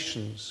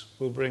nations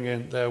will bring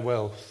in their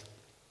wealth.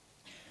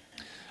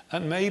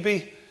 And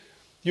maybe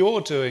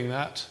you're doing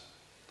that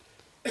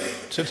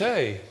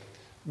today.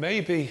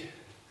 Maybe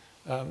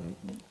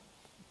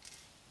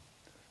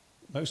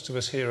most of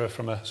us here are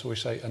from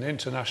an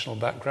international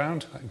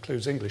background. That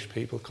includes English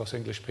people, because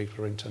English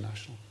people are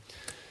international.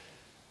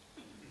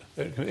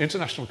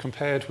 International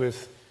compared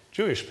with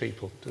Jewish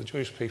people. The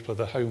Jewish people are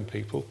the home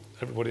people.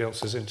 Everybody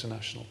else is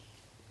international.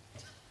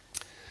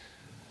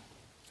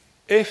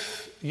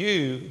 If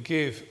you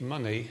give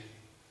money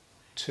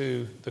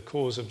to the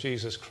cause of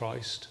Jesus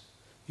Christ,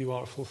 you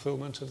are a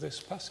fulfillment of this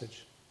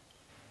passage.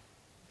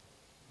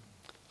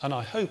 And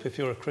I hope if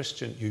you're a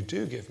Christian, you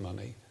do give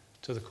money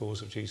to the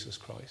cause of Jesus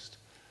Christ,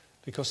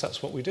 because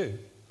that's what we do.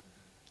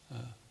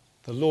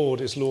 The Lord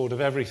is Lord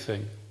of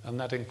everything, and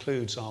that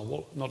includes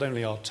not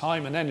only our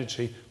time and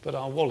energy, but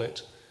our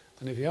wallet.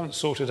 And if you haven't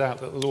sorted out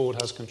that the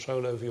Lord has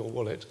control over your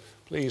wallet,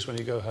 please, when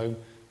you go home,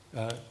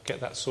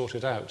 get that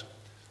sorted out,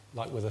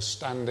 like with a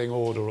standing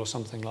order or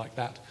something like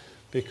that,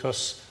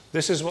 because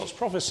this is what's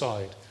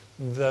prophesied.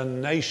 The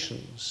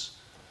nations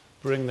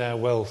bring their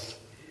wealth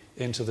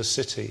into the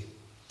city.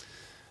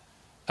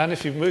 And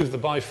if you move the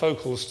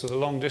bifocals to the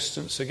long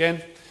distance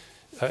again,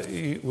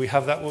 we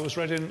have that what was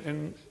read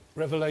in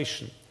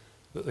Revelation,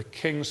 that the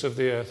kings of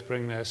the earth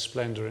bring their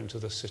splendour into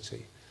the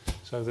city.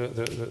 So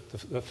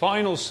the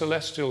final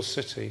celestial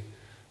city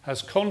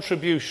has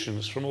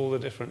contributions from all the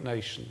different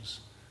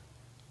nations.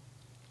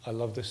 I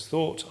love this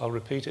thought. I'll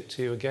repeat it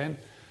to you again.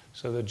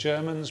 So the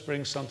Germans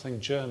bring something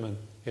German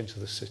into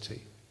the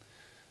city.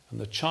 And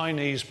the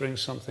Chinese bring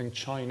something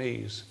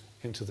Chinese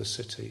into the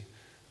city.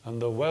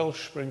 And the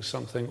Welsh bring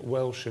something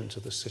Welsh into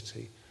the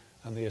city.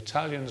 and the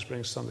Italians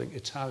bring something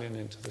Italian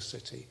into the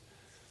city.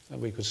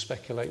 And we could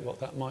speculate what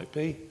that might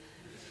be.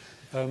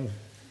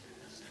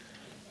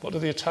 What do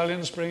the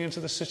Italians bring into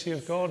the city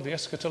of God, the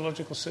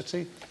eschatological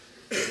city?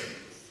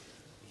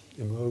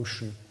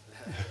 Emotion.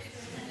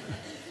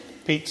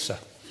 Pizza.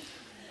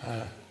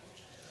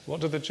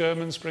 What do the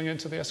Germans bring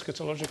into the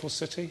eschatological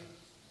city?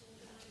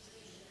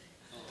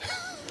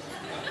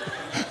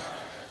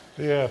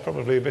 Yeah,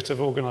 probably a bit of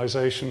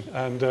organisation.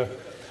 And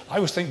I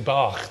always think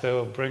Bach.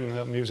 They'll bring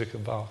the music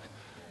of Bach.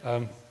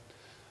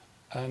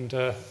 And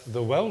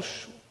the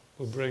Welsh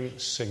will bring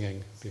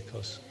singing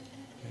because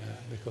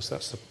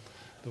that's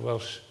the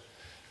Welsh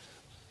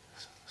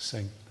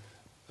sing.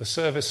 The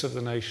service of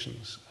the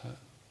nations.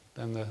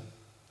 Then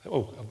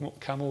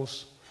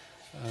camels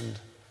and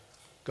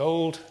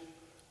gold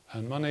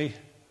and money,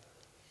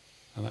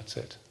 and that's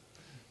it.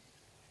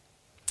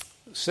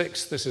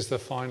 Sixth, this is the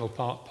final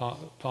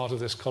part of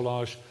this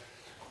collage.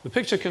 The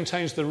picture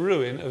contains the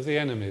ruin of the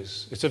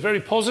enemies. It's a very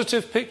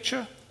positive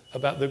picture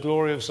about the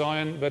glory of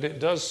Zion, but it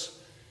does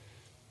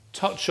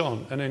touch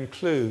on and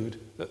include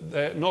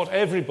that not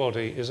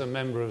everybody is a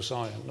member of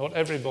Zion. Not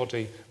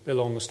everybody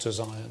belongs to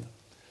Zion.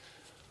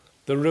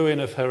 The ruin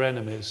of her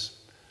enemies.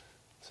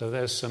 So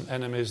there's some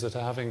enemies that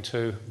are having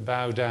to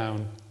bow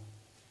down.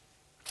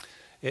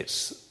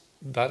 It's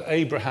that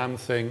Abraham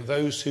thing,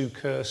 those who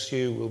curse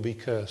you will be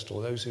cursed,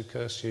 or those who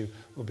curse you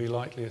will be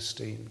lightly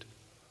esteemed.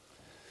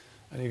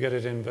 And you get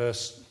it in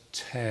verse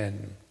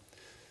 10.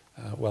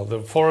 The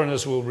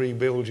foreigners will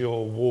rebuild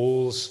your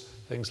walls,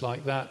 things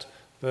like that.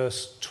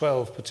 Verse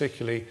 12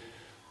 particularly,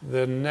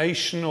 the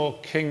nation or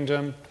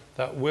kingdom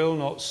that will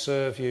not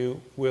serve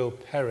you will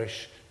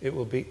perish. It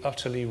will be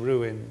utterly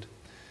ruined.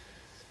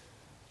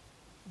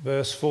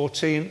 Verse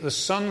 14, the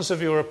sons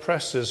of your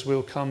oppressors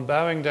will come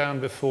bowing down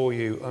before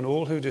you, and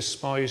all who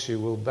despise you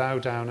will bow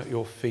down at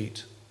your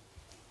feet.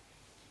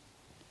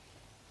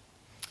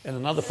 In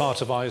another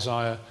part of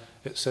Isaiah,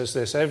 it says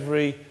this,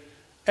 every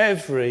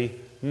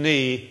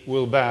knee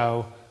will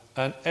bow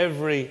and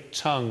every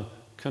tongue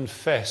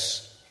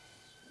confess.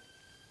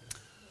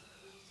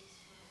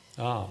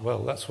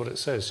 That's what it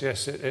says.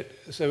 Yes,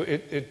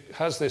 it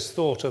has this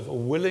thought of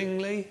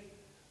willingly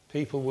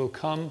people will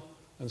come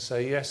and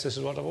say, yes, this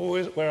is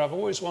where I've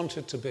always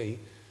wanted to be.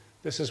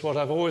 This is what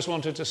I've always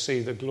wanted to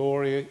see, the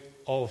glory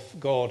of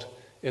God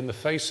in the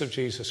face of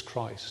Jesus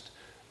Christ.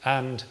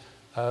 And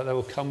they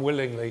will come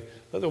willingly.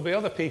 But there will be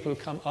other people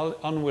who come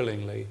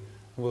unwillingly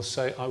and will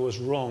say, I was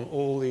wrong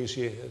all these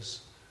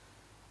years.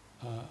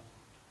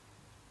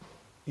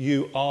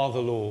 You are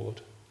the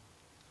Lord.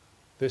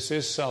 This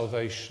is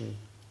salvation.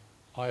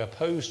 I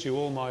opposed you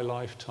all my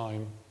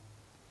lifetime.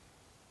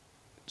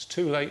 It's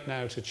too late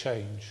now to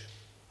change.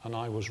 And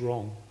I was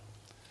wrong.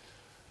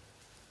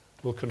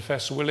 Will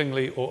confess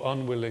willingly or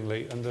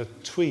unwillingly. And the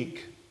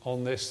tweak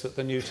on this that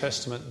the New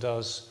Testament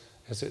does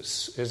is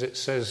it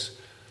says,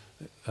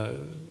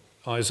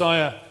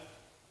 Isaiah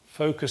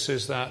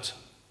focuses that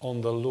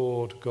on the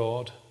Lord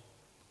God,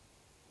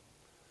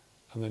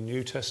 and the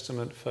New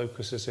Testament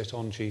focuses it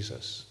on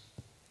Jesus.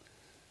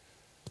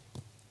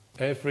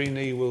 Every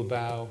knee will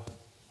bow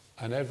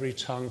and every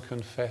tongue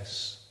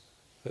confess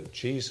that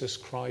Jesus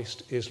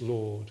Christ is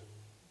Lord,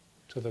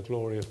 to the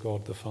glory of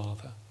God the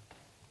Father.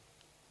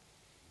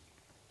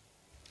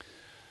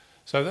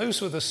 So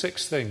those were the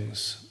 6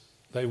 things.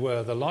 They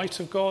were the light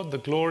of God, the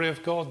glory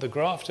of God, the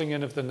grafting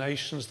in of the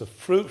nations, the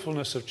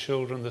fruitfulness of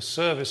children, the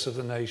service of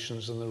the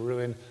nations, and the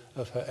ruin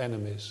of her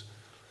enemies.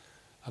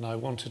 And I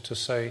wanted to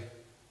say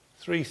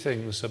 3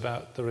 things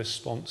about the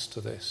response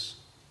to this.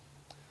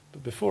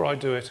 But before I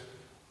do it,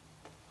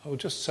 I will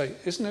just say,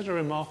 isn't it a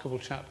remarkable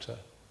chapter?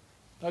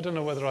 I don't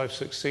know whether I've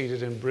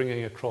succeeded in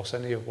bringing across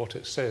any of what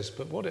it says,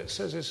 but what it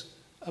says is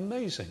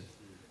amazing.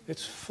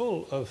 It's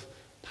full of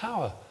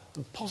power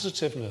and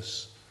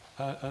positiveness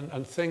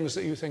and things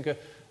that you think are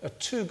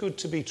too good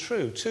to be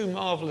true, too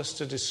marvellous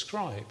to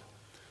describe.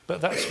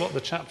 But that's what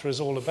the chapter is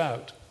all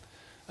about.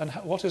 And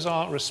what is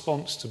our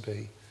response to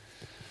be?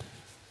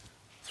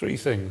 3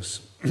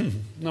 things.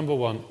 Number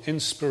 1,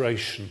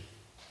 inspiration.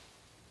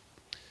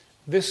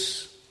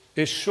 This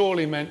is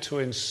surely meant to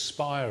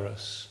inspire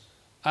us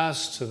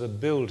as to the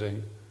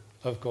building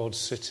of God's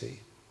city.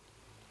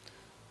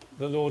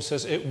 The Lord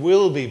says it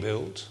will be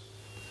built.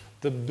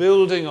 The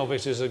building of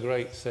it is a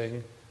great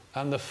thing,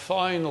 and the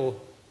final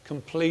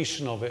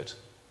completion of it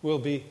will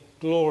be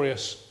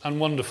glorious and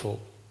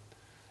wonderful.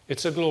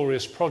 It's a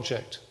glorious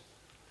project.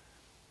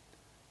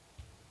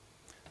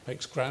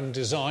 Makes grand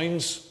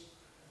designs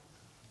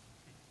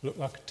look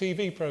like a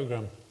TV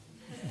programme,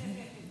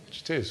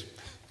 which it is.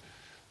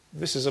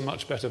 This is a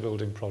much better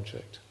building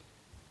project.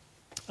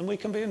 And we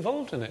can be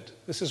involved in it.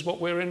 This is what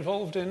we're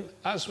involved in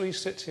as we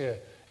sit here,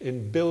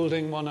 in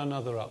building one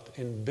another up,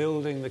 in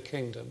building the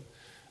kingdom.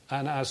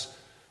 And as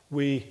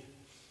we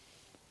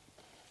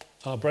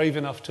are brave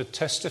enough to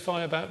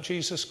testify about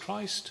Jesus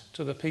Christ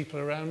to the people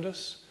around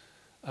us,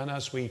 and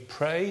as we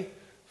pray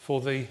for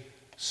the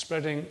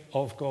spreading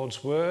of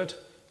God's word,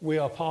 we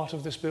are part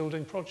of this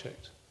building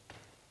project.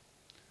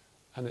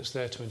 And it's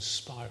there to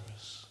inspire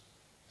us.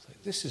 So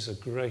This is a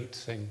great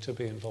thing to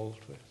be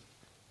involved with.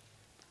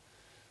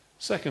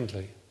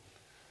 Secondly,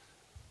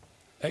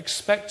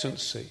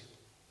 expectancy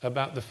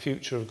about the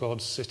future of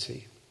God's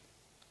city.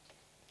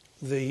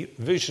 The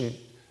vision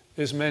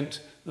is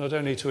meant not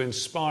only to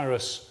inspire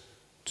us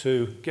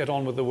to get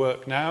on with the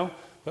work now,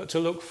 but to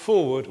look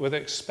forward with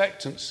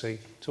expectancy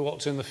to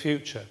what's in the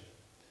future.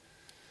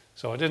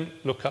 So I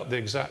didn't look up the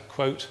exact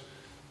quote,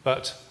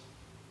 but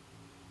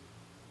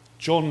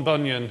John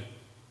Bunyan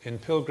in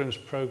Pilgrim's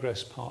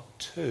Progress Part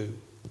 2,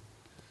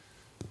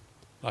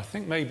 I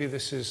think maybe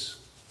this is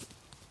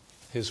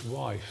his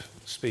wife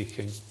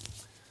speaking.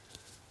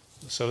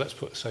 So let's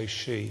say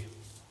she.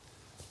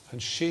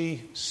 And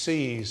she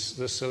sees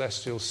the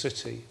celestial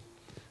city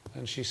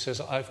and she says,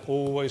 I've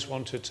always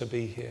wanted to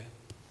be here.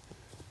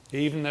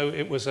 Even though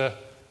it was a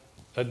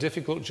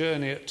difficult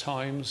journey at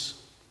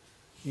times,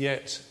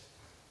 yet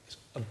it's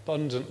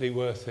abundantly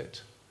worth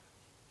it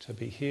to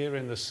be here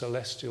in the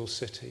celestial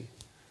city,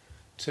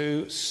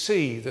 to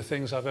see the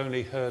things I've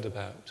only heard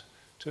about,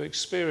 to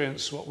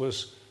experience what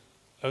was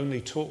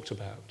only talked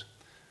about.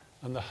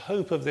 And the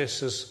hope of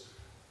this has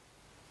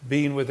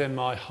been within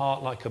my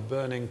heart like a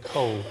burning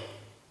coal,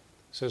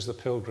 says the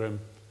pilgrim,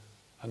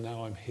 and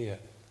now I'm here.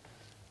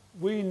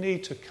 We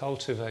need to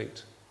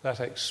cultivate that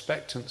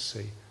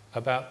expectancy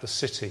about the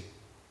city.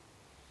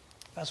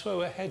 That's where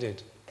we're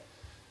headed.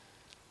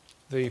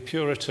 The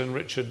Puritan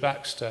Richard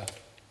Baxter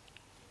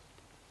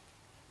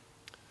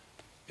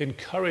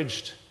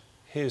encouraged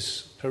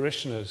his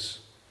parishioners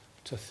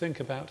to think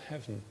about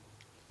heaven.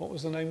 What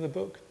was the name of the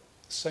book?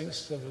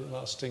 Saints of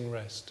Everlasting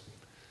Rest.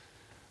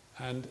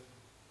 And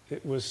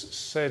it was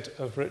said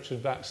of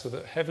Richard Baxter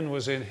that heaven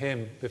was in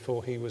him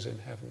before he was in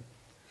heaven,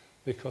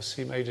 because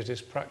he made it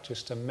his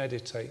practice to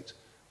meditate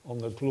on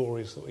the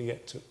glories that were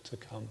yet to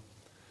come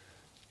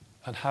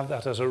and have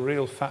that as a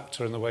real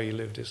factor in the way he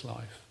lived his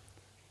life.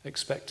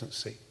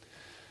 Expectancy.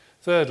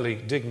 Thirdly,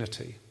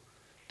 dignity.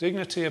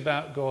 Dignity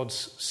about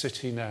God's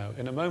city now.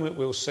 In a moment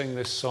we'll sing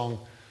this song,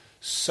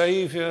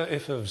 Saviour,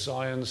 if of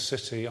Zion's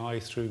city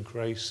I through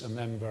grace a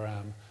member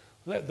am,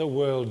 let the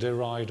world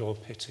deride or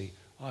pity,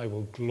 I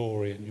will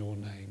glory in your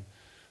name.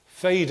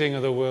 Fading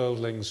are the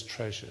worldling's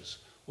treasures,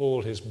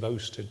 all his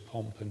boasted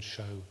pomp and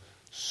show,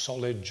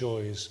 solid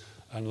joys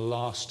and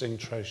lasting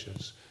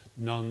treasures,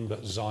 none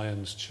but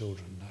Zion's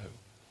children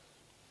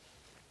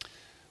know.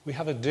 We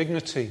have a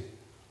dignity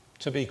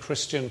to be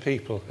Christian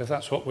people, if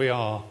that's what we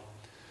are.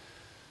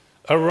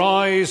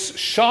 Arise,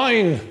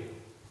 shine,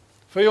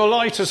 for your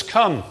light has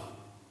come,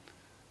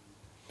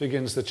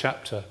 begins the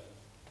chapter.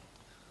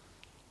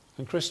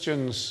 And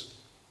Christians,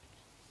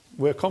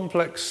 we're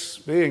complex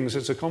beings.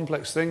 It's a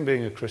complex thing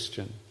being a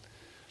Christian.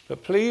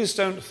 But please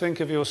don't think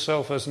of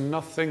yourself as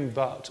nothing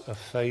but a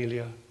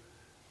failure,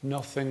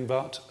 nothing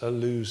but a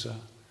loser,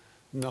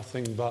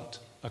 nothing but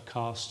a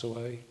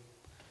castaway.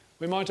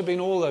 We might have been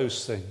all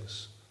those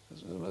things.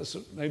 There's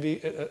maybe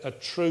a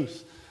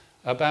truth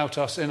about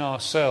us in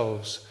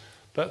ourselves.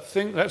 But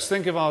let's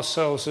think of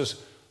ourselves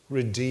as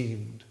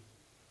redeemed.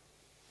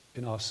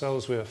 In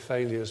ourselves we are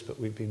failures, but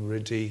we've been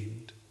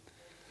redeemed.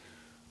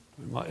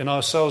 In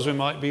ourselves we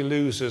might be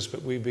losers,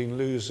 but we've been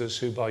losers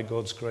who by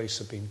God's grace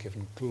have been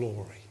given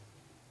glory.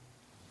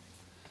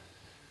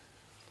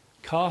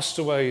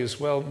 Castaways,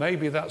 well,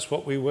 maybe that's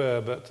what we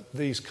were, but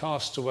these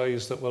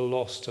castaways that were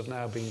lost have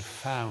now been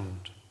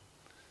found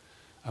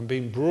and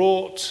been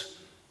brought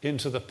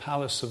into the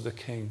palace of the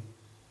King.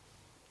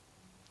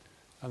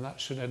 And that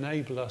should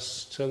enable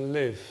us to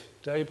live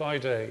day by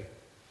day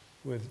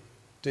with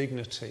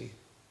dignity,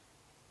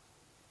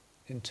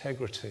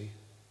 integrity,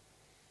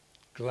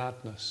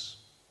 gladness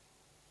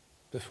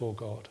before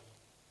God.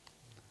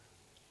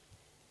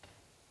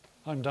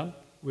 I'm done.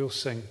 We'll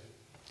sing.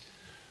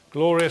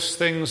 Glorious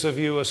things of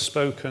you are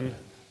spoken,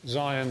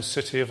 Zion,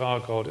 city of our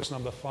God. It's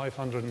number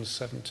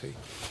 570.